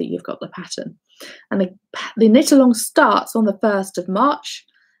or whether you've got the pattern. And the knit along starts on the 1st of March,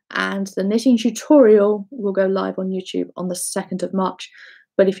 and the knitting tutorial will go live on YouTube on the 2nd of March.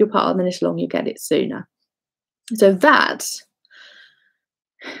 But if you're part of the knit along, you get it sooner. So that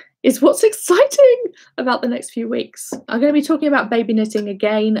is what's exciting about the next few weeks. I'm going to be talking about baby knitting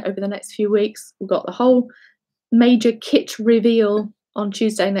again over the next few weeks. We've got the whole major kit reveal on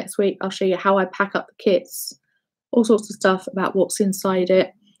Tuesday next week. I'll show you how I pack up the kits, all sorts of stuff about what's inside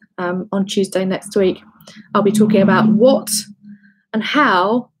it on Tuesday next week. I'll be talking about what and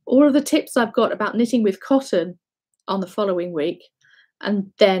how, all of the tips I've got about knitting with cotton on the following week,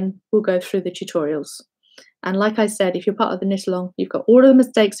 and then we'll go through the tutorials. And like I said, if you're part of the knit along, you've got all of the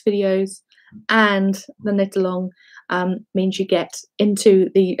mistakes videos, and the knit along means you get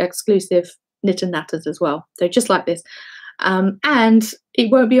into the exclusive knit and natters as well. So just like this. And it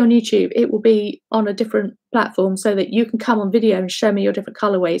won't be on YouTube. It will be on a different platform, so that you can come on video and show me your different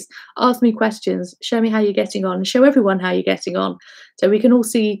colorways, ask me questions, show me how you're getting on, and show everyone how you're getting on, so we can all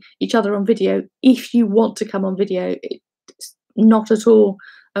see each other on video. If you want to come on video, it's not at all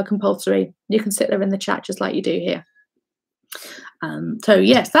compulsory. You can sit there in the chat just like you do here. So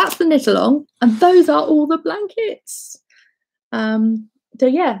yes, that's the knit along, and those are all the blankets. So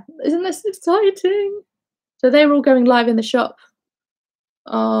yeah, isn't this exciting? So they're all going live in the shop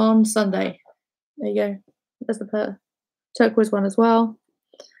on Sunday. There you go. There's the turquoise one as well,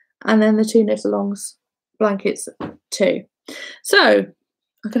 and then the 2 knit alongs blankets too. So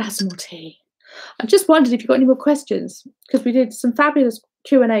I'm gonna have some more tea. I just wondered if you've got any more questions, because we did some fabulous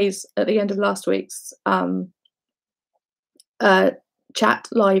Q&As at the end of last week's chat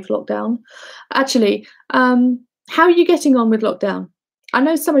live lockdown. Actually, how are you getting on with lockdown? I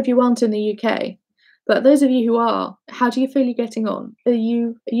know some of you aren't in the UK, but those of you who are, how do you feel you're getting on? Are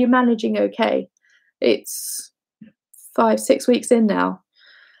you managing okay? It's 5-6 weeks in now.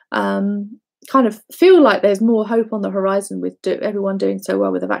 Kind of feel like there's more hope on the horizon with everyone doing so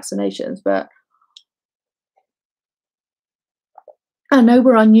well with the vaccinations, but I know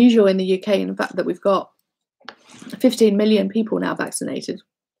we're unusual in the UK in the fact that we've got 15 million people now vaccinated.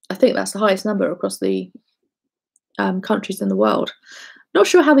 I think that's the highest number across the countries in the world. Not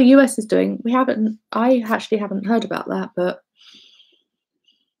sure how the US is doing. I actually haven't heard about that, but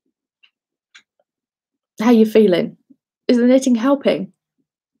how are you feeling? Is the knitting helping?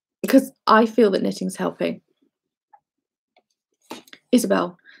 Because I feel that knitting's helping.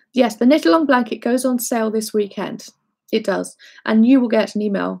 Isabel, yes, the knit along blanket goes on sale this weekend. It does. And you will get an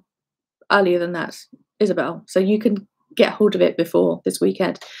email earlier than that, Isabel. So you can get hold of it before this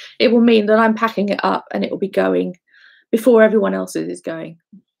weekend. It will mean that I'm packing it up and it will be going before everyone else's is going.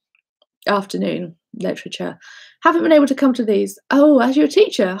 Afternoon literature. Haven't been able to come to these. Oh, as your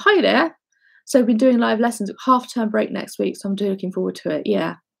teacher. Hi there. So we've been doing live lessons. Half-term break next week, so I'm looking forward to it.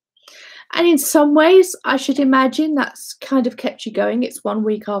 Yeah. And in some ways, I should imagine that's kind of kept you going. It's one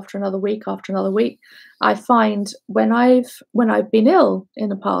week after another week after another week. I find when I've been ill in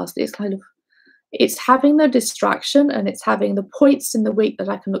the past, it's having the distraction, and it's having the points in the week that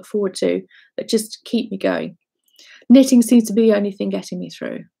I can look forward to that just keep me going. Knitting seems to be the only thing getting me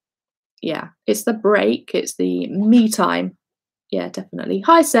through. Yeah, it's the break, it's the me time. Yeah, definitely.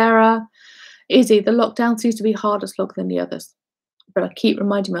 Hi, Sarah. Izzy, the lockdown seems to be harder slog than the others, but I keep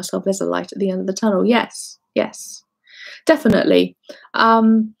reminding myself there's a light at the end of the tunnel. Yes, yes, definitely.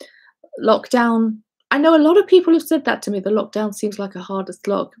 Lockdown, I know a lot of people have said that to me. The lockdown seems like a harder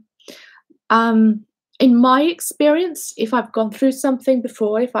slog. In my experience, if I've gone through something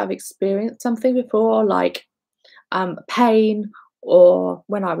before, if I've experienced something before, like pain, or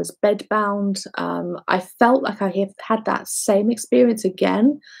when I was bedbound, I felt like I have had that same experience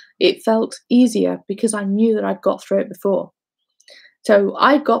again. It felt easier because I knew that I'd got through it before. So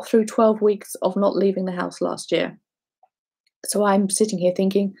I got through 12 weeks of not leaving the house last year. So I'm sitting here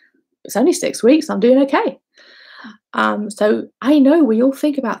thinking, it's only 6 weeks, I'm doing okay. So I know we all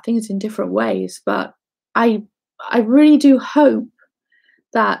think about things in different ways, but I really do hope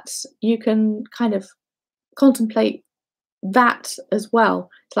that you can kind of contemplate that as well.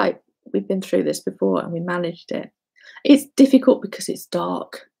 It's like, we've been through this before and we managed it. It's difficult because it's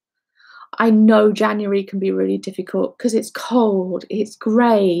dark. I know January can be really difficult because it's cold, it's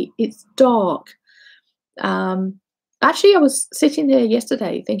grey, it's dark. Actually, I was sitting there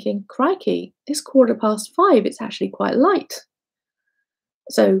yesterday thinking, crikey, it's 5:15, it's actually quite light.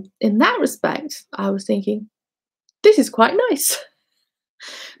 So in that respect, I was thinking, this is quite nice.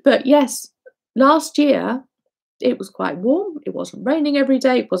 But yes, last year, It was quite warm. It wasn't raining every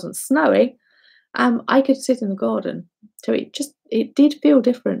day. It wasn't snowy. I could sit in the garden. So it did feel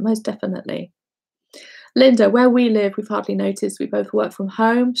different, most definitely. Linda, where we live, we've hardly noticed. We both work from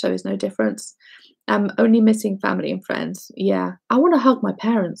home, so there's no difference. Only missing family and friends. Yeah, I want to hug my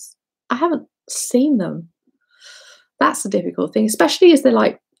parents. I haven't seen them. That's a difficult thing, especially as they're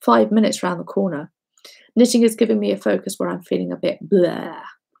like 5 minutes around the corner. Knitting is giving me a focus where I'm feeling a bit blah.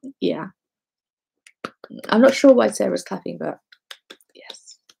 Yeah. I'm not sure why Sarah's clapping, but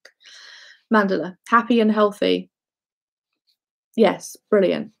yes. Mandala, happy and healthy. Yes,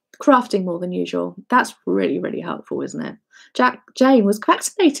 brilliant. Crafting more than usual. That's really, really helpful, isn't it? Jane was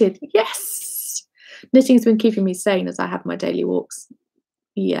vaccinated. Yes. Knitting's been keeping me sane as I have my daily walks.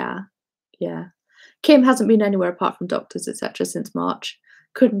 Yeah, yeah. Kim hasn't been anywhere apart from doctors, etc. since March.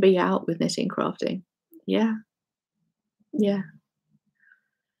 Couldn't be out with knitting crafting. Yeah, yeah.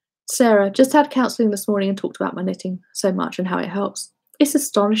 Sarah, just had counselling this morning and talked about my knitting so much and how it helps. It's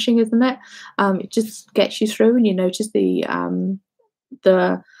astonishing, isn't it? It just gets you through and you notice the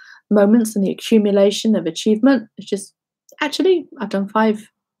moments and the accumulation of achievement. It's just, actually, I've done 5,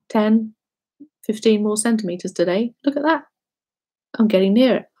 10, 15 more centimetres today. Look at that. I'm getting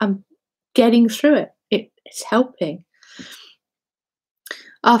near it. I'm getting through it. It's helping.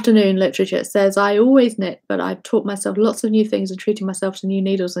 Afternoon Literature says, I always knit, but I've taught myself lots of new things and treating myself to new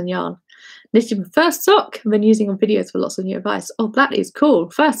needles and yarn. Knitting my first sock and been using on videos for lots of new advice. Oh, that is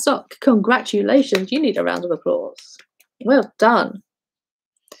cool. First sock. Congratulations. You need a round of applause. Well done.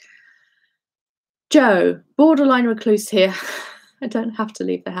 Joe, borderline recluse here. I don't have to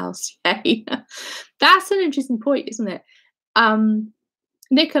leave the house. Yay. That's an interesting point, isn't it?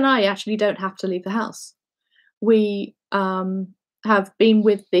 Nick and I actually don't have to leave the house. We have been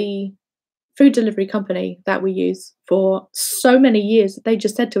with the food delivery company that we use for so many years. They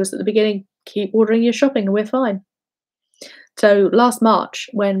just said to us at the beginning, keep ordering your shopping and we're fine. So last March,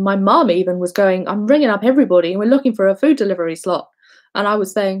 when my mum even was going, I'm ringing up everybody and we're looking for a food delivery slot. And I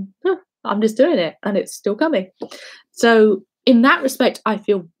was saying, I'm just doing it and it's still coming. So in that respect, I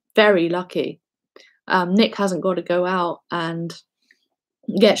feel very lucky. Nick hasn't got to go out and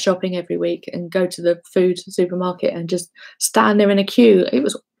get shopping every week and go to the food supermarket and just stand there in a queue. It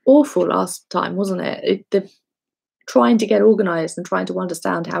was awful last time, wasn't it? Trying to get organised and trying to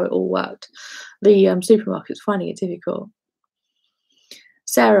understand how it all worked. The supermarket's finding it difficult.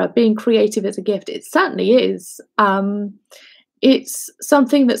 Sarah, being creative is a gift. It certainly is. It's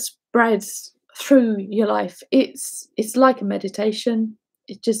something that spreads through your life. It's like a meditation.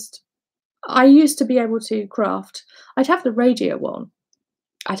 I used to be able to craft. I'd have the radio on.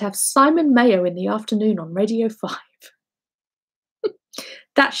 I'd have Simon Mayo in the afternoon on Radio 5.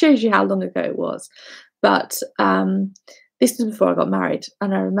 That shows you how long ago it was. But this was before I got married.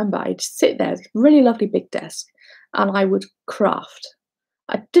 And I remember I'd sit there, really lovely big desk, and I would craft.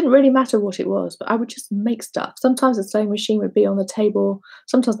 It didn't really matter what it was, but I would just make stuff. Sometimes the sewing machine would be on the table.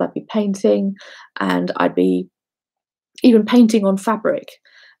 Sometimes I'd be painting, and I'd be even painting on fabric.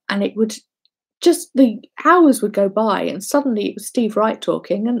 And it would just, the hours would go by and suddenly it was Steve Wright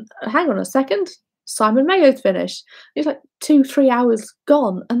talking and hang on a second, Simon Mayo's finished. It's like 2-3 hours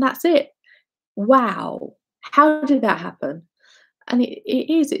gone and that's it. Wow. How did that happen? And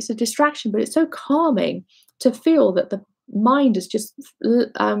it's a distraction, but it's so calming to feel that the mind has just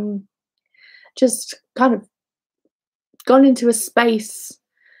kind of gone into a space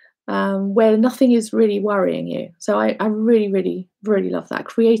where nothing is really worrying you. So I really, really, really love that.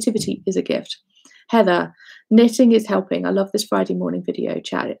 Creativity is a gift. Heather, knitting is helping. I love this Friday morning video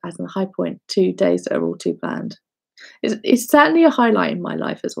chat as a high point. 2 days that are all too planned. It's certainly a highlight in my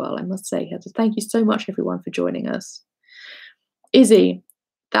life as well, I must say, Heather. Thank you so much, everyone, for joining us. Izzy,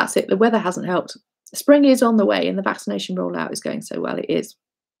 that's it. The weather hasn't helped. Spring is on the way and the vaccination rollout is going so well. It is.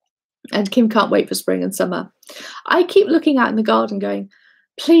 And Kim can't wait for spring and summer. I keep looking out in the garden going,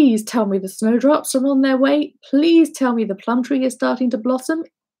 please tell me the snowdrops are on their way. Please tell me the plum tree is starting to blossom.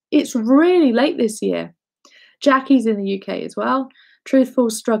 It's really late this year. Jackie's in the UK as well. Truthful,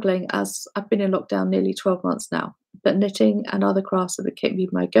 struggling as I've been in lockdown nearly 12 months now. But knitting and other crafts are the keep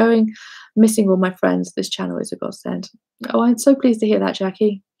me going. Missing all my friends. This channel is a godsend. Oh, I'm so pleased to hear that,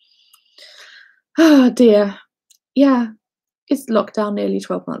 Jackie. Oh, dear. Yeah, it's lockdown nearly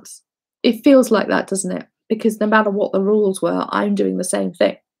 12 months. It feels like that, doesn't it? Because no matter what the rules were, I'm doing the same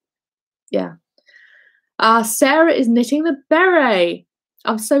thing. Yeah. Sarah is knitting the beret.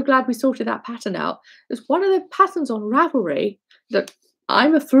 I'm so glad we sorted that pattern out. It's one of the patterns on Ravelry that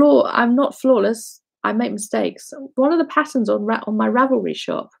I'm not flawless. I make mistakes. One of the patterns on my Ravelry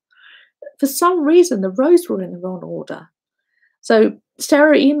shop, for some reason, the rows were in the wrong order. So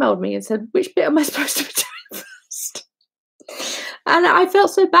Sarah emailed me and said, which bit am I supposed to be doing And I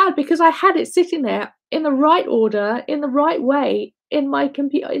felt so bad because I had it sitting there in the right order, in the right way, in my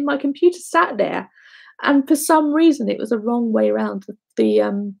computer sat there, and for some reason it was the wrong way around.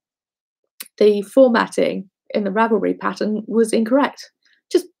 The formatting in the Ravelry pattern was incorrect.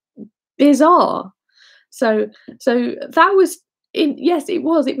 Just bizarre. So that was yes, it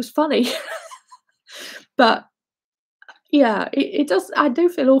was funny. But yeah, it does. I do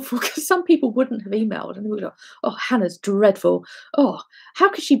feel awful because some people wouldn't have emailed and they would go, "Oh, Hannah's dreadful. Oh, how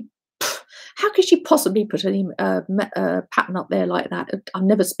could she? How could she possibly put a pattern up there like that? I'm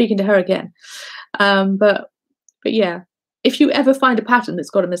never speaking to her again." But yeah, if you ever find a pattern that's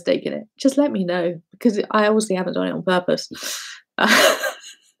got a mistake in it, just let me know because I obviously haven't done it on purpose.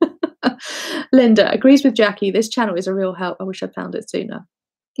 Linda agrees with Jackie. This channel is a real help. I wish I'd found it sooner.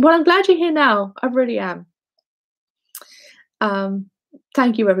 Well, I'm glad you're here now. I really am.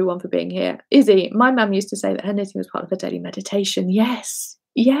 Thank you everyone for being here. Izzy, my mum used to say that her knitting was part of her daily meditation. Yes,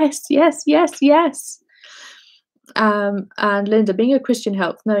 yes, yes, yes, yes. And Linda, being a Christian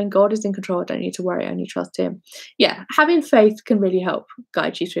helps, knowing God is in control, I don't need to worry, only trust him. Yeah, having faith can really help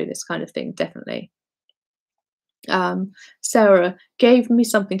guide you through this kind of thing, definitely. Sarah gave me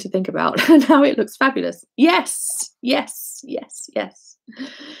something to think about and now it looks fabulous. Yes, yes, yes, yes.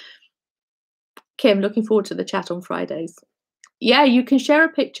 Kim, looking forward to the chat on Fridays. Yeah, you can share a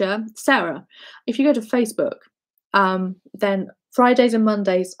picture. Sarah, if you go to Facebook, then Fridays and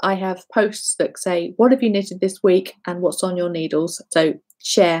Mondays, I have posts that say, what have you knitted this week and what's on your needles? So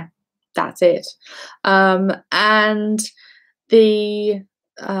share, that's it. And the,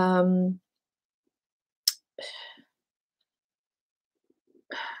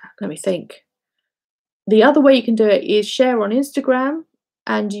 let me think. The other way you can do it is share on Instagram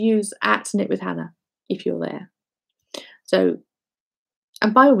and use @knitwithhannah if you're there. So,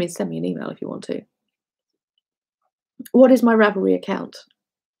 and by all means, send me an email if you want to. What is my Ravelry account?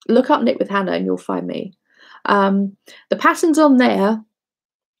 Look up Knit with Hannah and you'll find me. The patterns on there,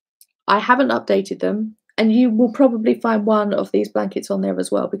 I haven't updated them, and you will probably find one of these blankets on there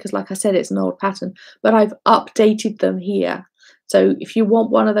as well because, like I said, it's an old pattern, but I've updated them here. So if you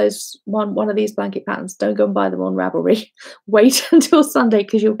want one of these blanket patterns, don't go and buy them on Ravelry. Wait until Sunday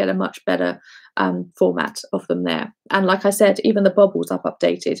because you'll get a much better format of them there. And like I said, even the bobbles I've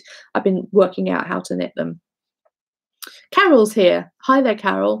updated. I've been working out how to knit them. Carol's here. Hi there,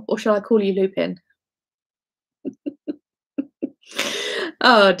 Carol. Or shall I call you Lupin?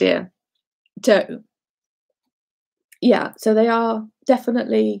 Oh dear. So yeah, so they are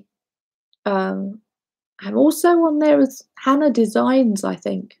definitely I'm also on there as Hannah Designs, I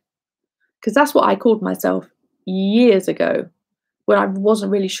think, because that's what I called myself years ago when I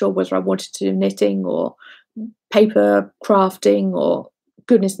wasn't really sure whether I wanted to do knitting or paper crafting or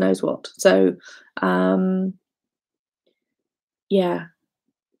goodness knows what. So yeah,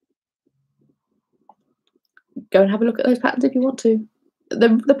 go and have a look at those patterns if you want to.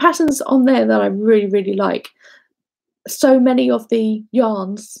 The patterns on there that I really, really like, so many of the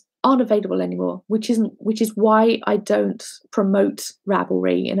yarns aren't available anymore, which is why I don't promote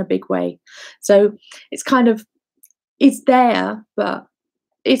Ravelry in a big way. So it's kind of, it's there, but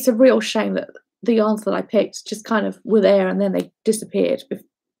it's a real shame that the yarns that I picked just kind of were there and then they disappeared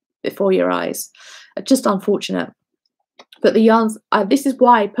before your eyes. Just unfortunate. But the yarns, this is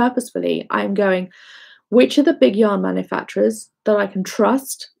why purposefully I'm going, which are the big yarn manufacturers that I can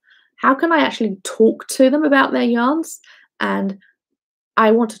trust? How can I actually talk to them about their yarns? And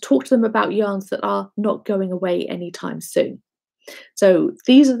I want to talk to them about yarns that are not going away anytime soon. So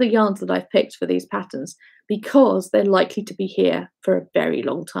these are the yarns that I've picked for these patterns because they're likely to be here for a very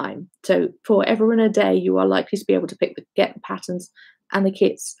long time. So for ever and a day, you are likely to be able to get the patterns and the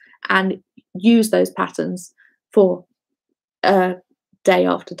kits and use those patterns for day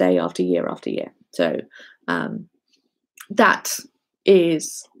after day after year after year. So that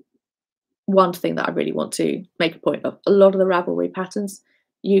is one thing that I really want to make a point of. A lot of the Ravelry patterns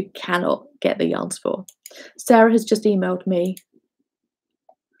you cannot get the yarns for. Sarah has just emailed me.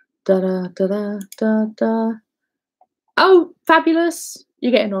 Da da da da da da. Oh, fabulous!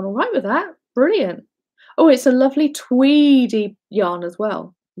 You're getting on all right with that. Brilliant. Oh, it's a lovely tweedy yarn as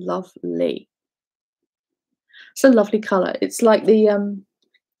well. Lovely. It's a lovely colour. It's like the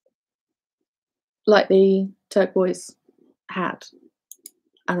turquoise hat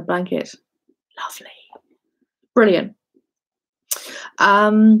and the blanket. Lovely. Brilliant.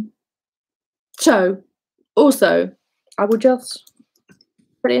 So also I will just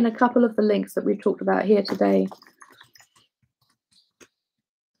put in a couple of the links that we've talked about here today.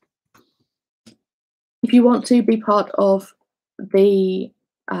 If you want to be part of the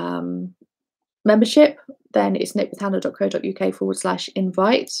membership then it's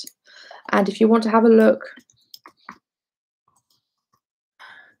knitwithhannah.co.uk/invite. And if you want to have a look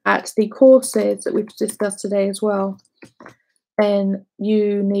at the courses that we've discussed today as well, then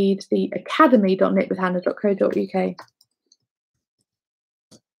you need the academy.knitwithhannah.co.uk.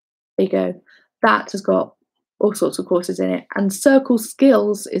 There you go. That has got all sorts of courses in it. And Circle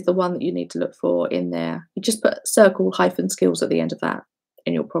Skills is the one that you need to look for in there. You just put circle-skills at the end of that,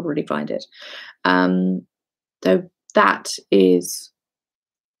 and you'll probably find it. So that is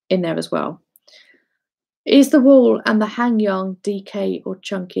in there as well. Is the wool and the hang yarn DK or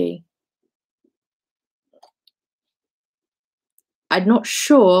chunky? I'm not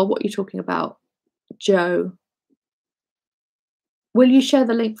sure what you're talking about, Joe. Will you share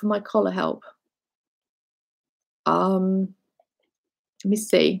the link for my collar help? Let me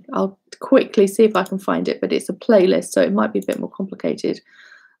see. I'll quickly see if I can find it, but it's a playlist, so it might be a bit more complicated.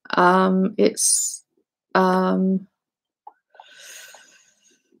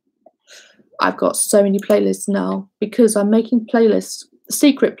 I've got so many playlists now because I'm making playlists,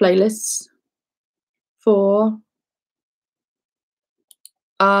 secret playlists for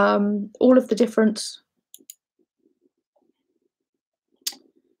all of the different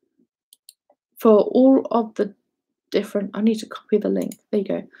I need to copy the link. There you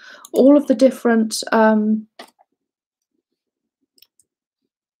go. All of the different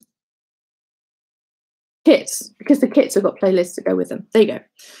kits, because the kits have got playlists to go with them. There you go.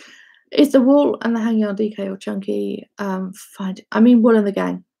 Is the wool and the hang yarn DK or chunky? Wool and the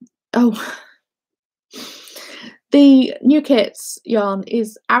gang. Oh, the new kits yarn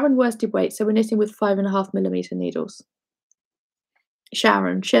is Aran worsted weight, so we're knitting with 5.5mm needles.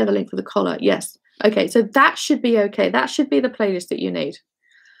 Sharon, share the link for the collar. Yes. Okay, so that should be okay. That should be the playlist that you need.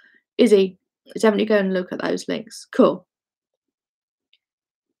 Izzy, definitely go and look at those links. Cool.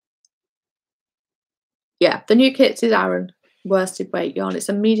 Yeah, the new kits is Aran worsted weight yarn. It's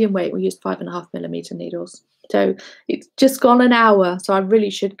a medium weight. We used 5.5mm needles. So it's just gone an hour, so I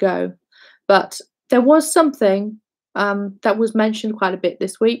really should go. But there was something that was mentioned quite a bit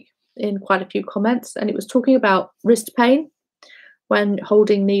this week in quite a few comments, and it was talking about wrist pain when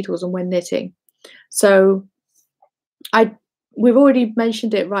holding needles and when knitting. So we've already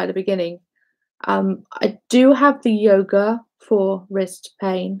mentioned it right at the beginning. I do have the yoga for wrist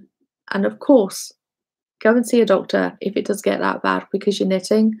pain, and of course, go and see a doctor if it does get that bad because you're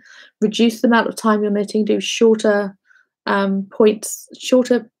knitting. Reduce the amount of time you're knitting. Do shorter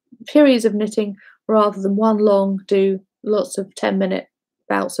shorter periods of knitting rather than one long. Do lots of 10-minute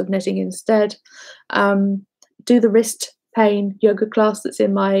bouts of knitting instead. Do the wrist pain yoga class that's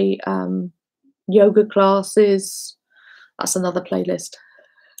in my yoga classes. That's another playlist.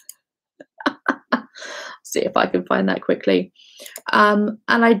 See if I can find that quickly. And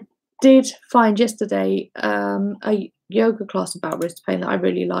I did find yesterday a yoga class about wrist pain that I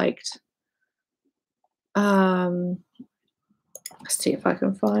really liked. Let's see if I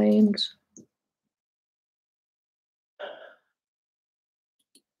can find.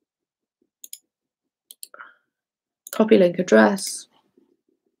 Copy link address.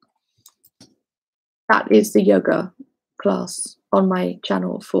 That is the yoga class on my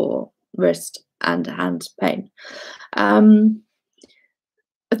channel for wrist and hand pain. There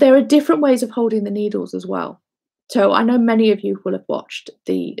are different ways of holding the needles as well. So I know many of you will have watched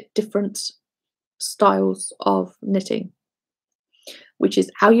the different styles of knitting, which is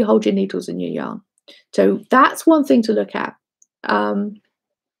how you hold your needles in your yarn. So that's one thing to look at.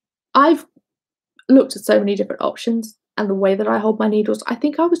 I've looked at so many different options and the way that I hold my needles. I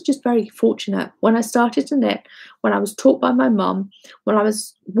think I was just very fortunate when I started to knit, when I was taught by my mum, when I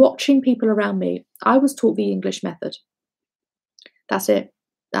was watching people around me. I was taught the English method. That's it.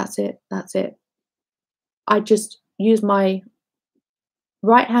 That's it. That's it. I just use my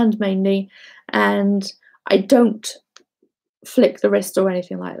right hand mainly, and I don't flick the wrist or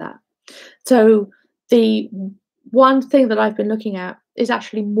anything like that. So the one thing that I've been looking at is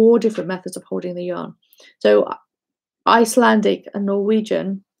actually more different methods of holding the yarn. So Icelandic and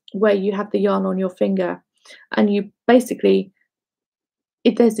Norwegian, where you have the yarn on your finger and you basically,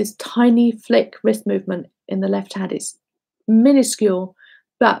 there's this tiny flick wrist movement in the left hand. It's minuscule,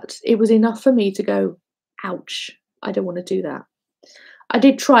 but it was enough for me to go, ouch, I don't want to do that. I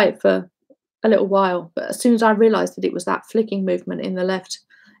did try it for a little while, but as soon as I realized that it was that flicking movement in the left,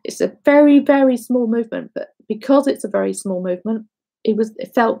 it's a very, very small movement, but because it's a very small movement,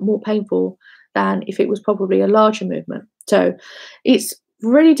 it felt more painful than if it was probably a larger movement. So it's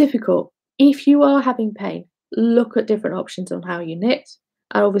really difficult. If you are having pain, look at different options on how you knit,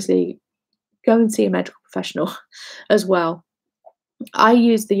 and obviously go and see a medical professional as well. I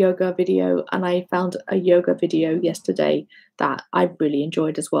used the yoga video, and I found a yoga video yesterday that I really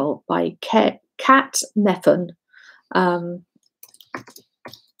enjoyed as well by Kat Methon.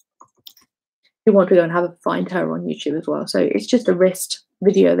 You want to go and find her on YouTube as well. So it's just a wrist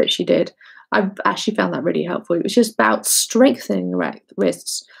video that she did. I've actually found that really helpful. It was just about strengthening the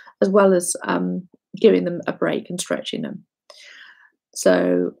wrists as well as giving them a break and stretching them.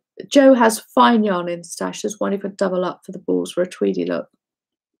 So Joe has fine yarn in stash. Just one if a double up for the balls for a tweedy look.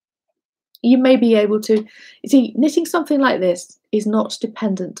 You may be able to, you see, knitting something like this is not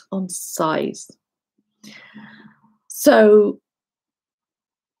dependent on size. So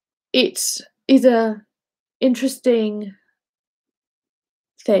it is a interesting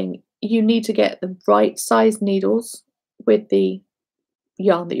thing. You need to get the right size needles with the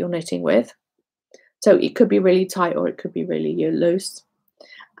yarn that you're knitting with. So it could be really tight or it could be really loose.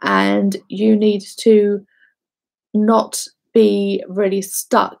 And you need to not be really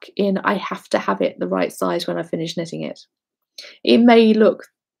stuck in, I have to have it the right size when I finish knitting it. It may look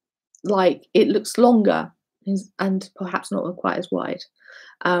like it looks longer and perhaps not quite as wide.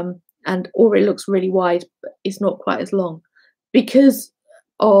 Or it looks really wide, but it's not quite as long because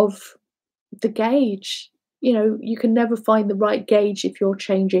of the gauge. You know, you can never find the right gauge if you're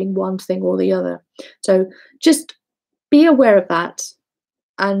changing one thing or the other. So just be aware of that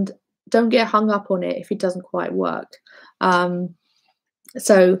and don't get hung up on it if it doesn't quite work.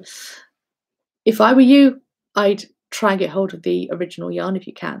 So if I were you, I'd try and get hold of the original yarn if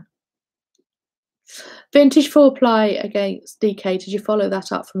you can. Vintage 4-ply against DK. Did you follow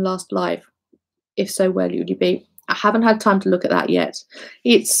that up from last live? If so, where would you be? I haven't had time to look at that yet.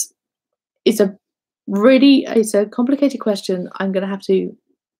 It's a complicated question. I'm going to have to,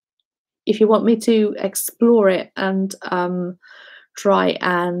 if you want me to explore it and try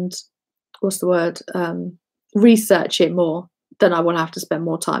and research it more, then I will have to spend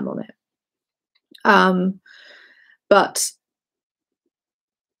more time on it. But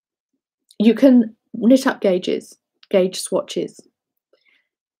you can knit up gauge swatches.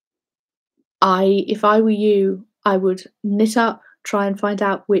 If I were you, I would knit up, try and find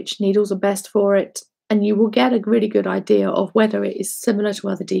out which needles are best for it, and you will get a really good idea of whether it is similar to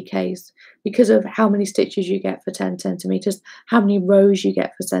other DKs because of how many stitches you get for 10 centimeters, how many rows you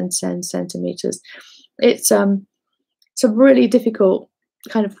get for 10 centimeters. It's a really difficult,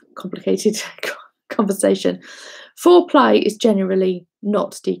 kind of complicated conversation. 4-ply is generally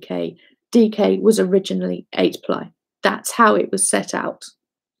not DK. DK was originally 8-ply. That's how it was set out.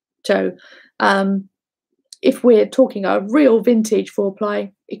 So if we're talking a real vintage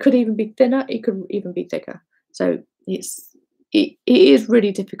 4-ply, it could even be thinner, it could even be thicker. So it is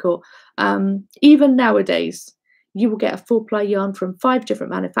really difficult. Even nowadays, you will get a 4-ply yarn from 5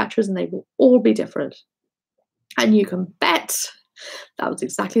 different manufacturers and they will all be different. And you can bet that was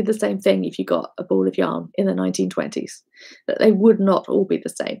exactly the same thing if you got a ball of yarn in the 1920s, that they would not all be the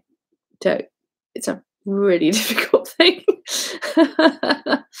same. So it's a really difficult thing.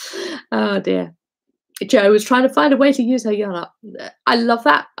 Oh dear. Jo was trying to find a way to use her yarn up. I love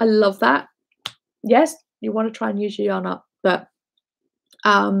that. I love that. Yes, you want to try and use your yarn up, but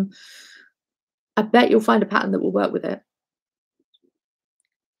I bet you'll find a pattern that will work with it.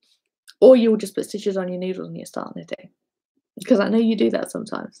 Or you'll just put stitches on your needles and you start knitting. Because I know you do that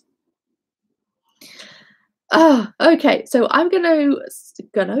sometimes. Okay, so I'm gonna,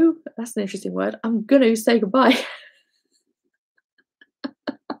 that's an interesting word. I'm gonna say goodbye.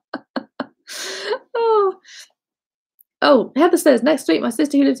 Oh, Heather says, next week my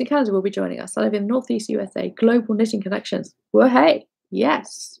sister who lives in Canada will be joining us. I live in Northeast USA. Global Knitting Connections. Well, hey,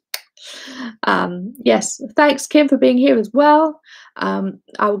 yes. Yes, thanks, Kim, for being here as well. I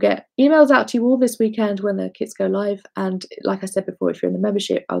will get emails out to you all this weekend when the kits go live. And like I said before, if you're in the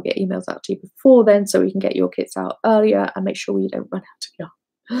membership, I'll get emails out to you before then so we can get your kits out earlier and make sure you don't run out of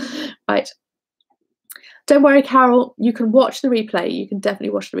yarn. Right. Don't worry, Carol, you can watch the replay. You can definitely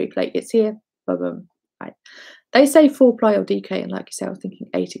watch the replay. It's here. Boom, boom. Right. They say 4-ply or DK, and like you say, I was thinking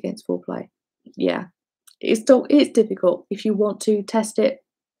 8 against 4-ply. Yeah, it's difficult. If you want to test it,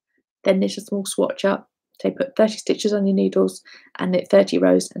 then knit a small swatch up. Say put 30 stitches on your needles and knit 30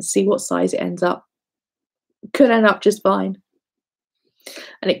 rows and see what size it ends up. It could end up just fine.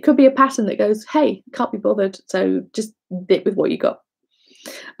 And it could be a pattern that goes, hey, can't be bothered, so just knit with what you got.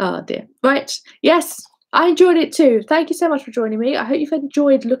 Oh dear. Right, yes. I enjoyed it too. Thank you so much for joining me. I hope you've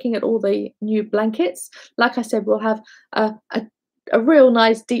enjoyed looking at all the new blankets. Like I said, we'll have a real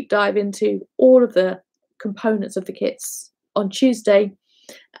nice deep dive into all of the components of the kits on Tuesday,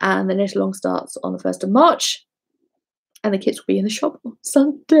 and the knit along starts on the 1st of March, and the kits will be in the shop on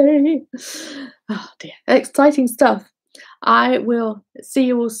Sunday. Oh dear, exciting stuff. I will see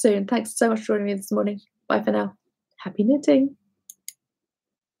you all soon. Thanks so much for joining me this morning. Bye for now. Happy knitting.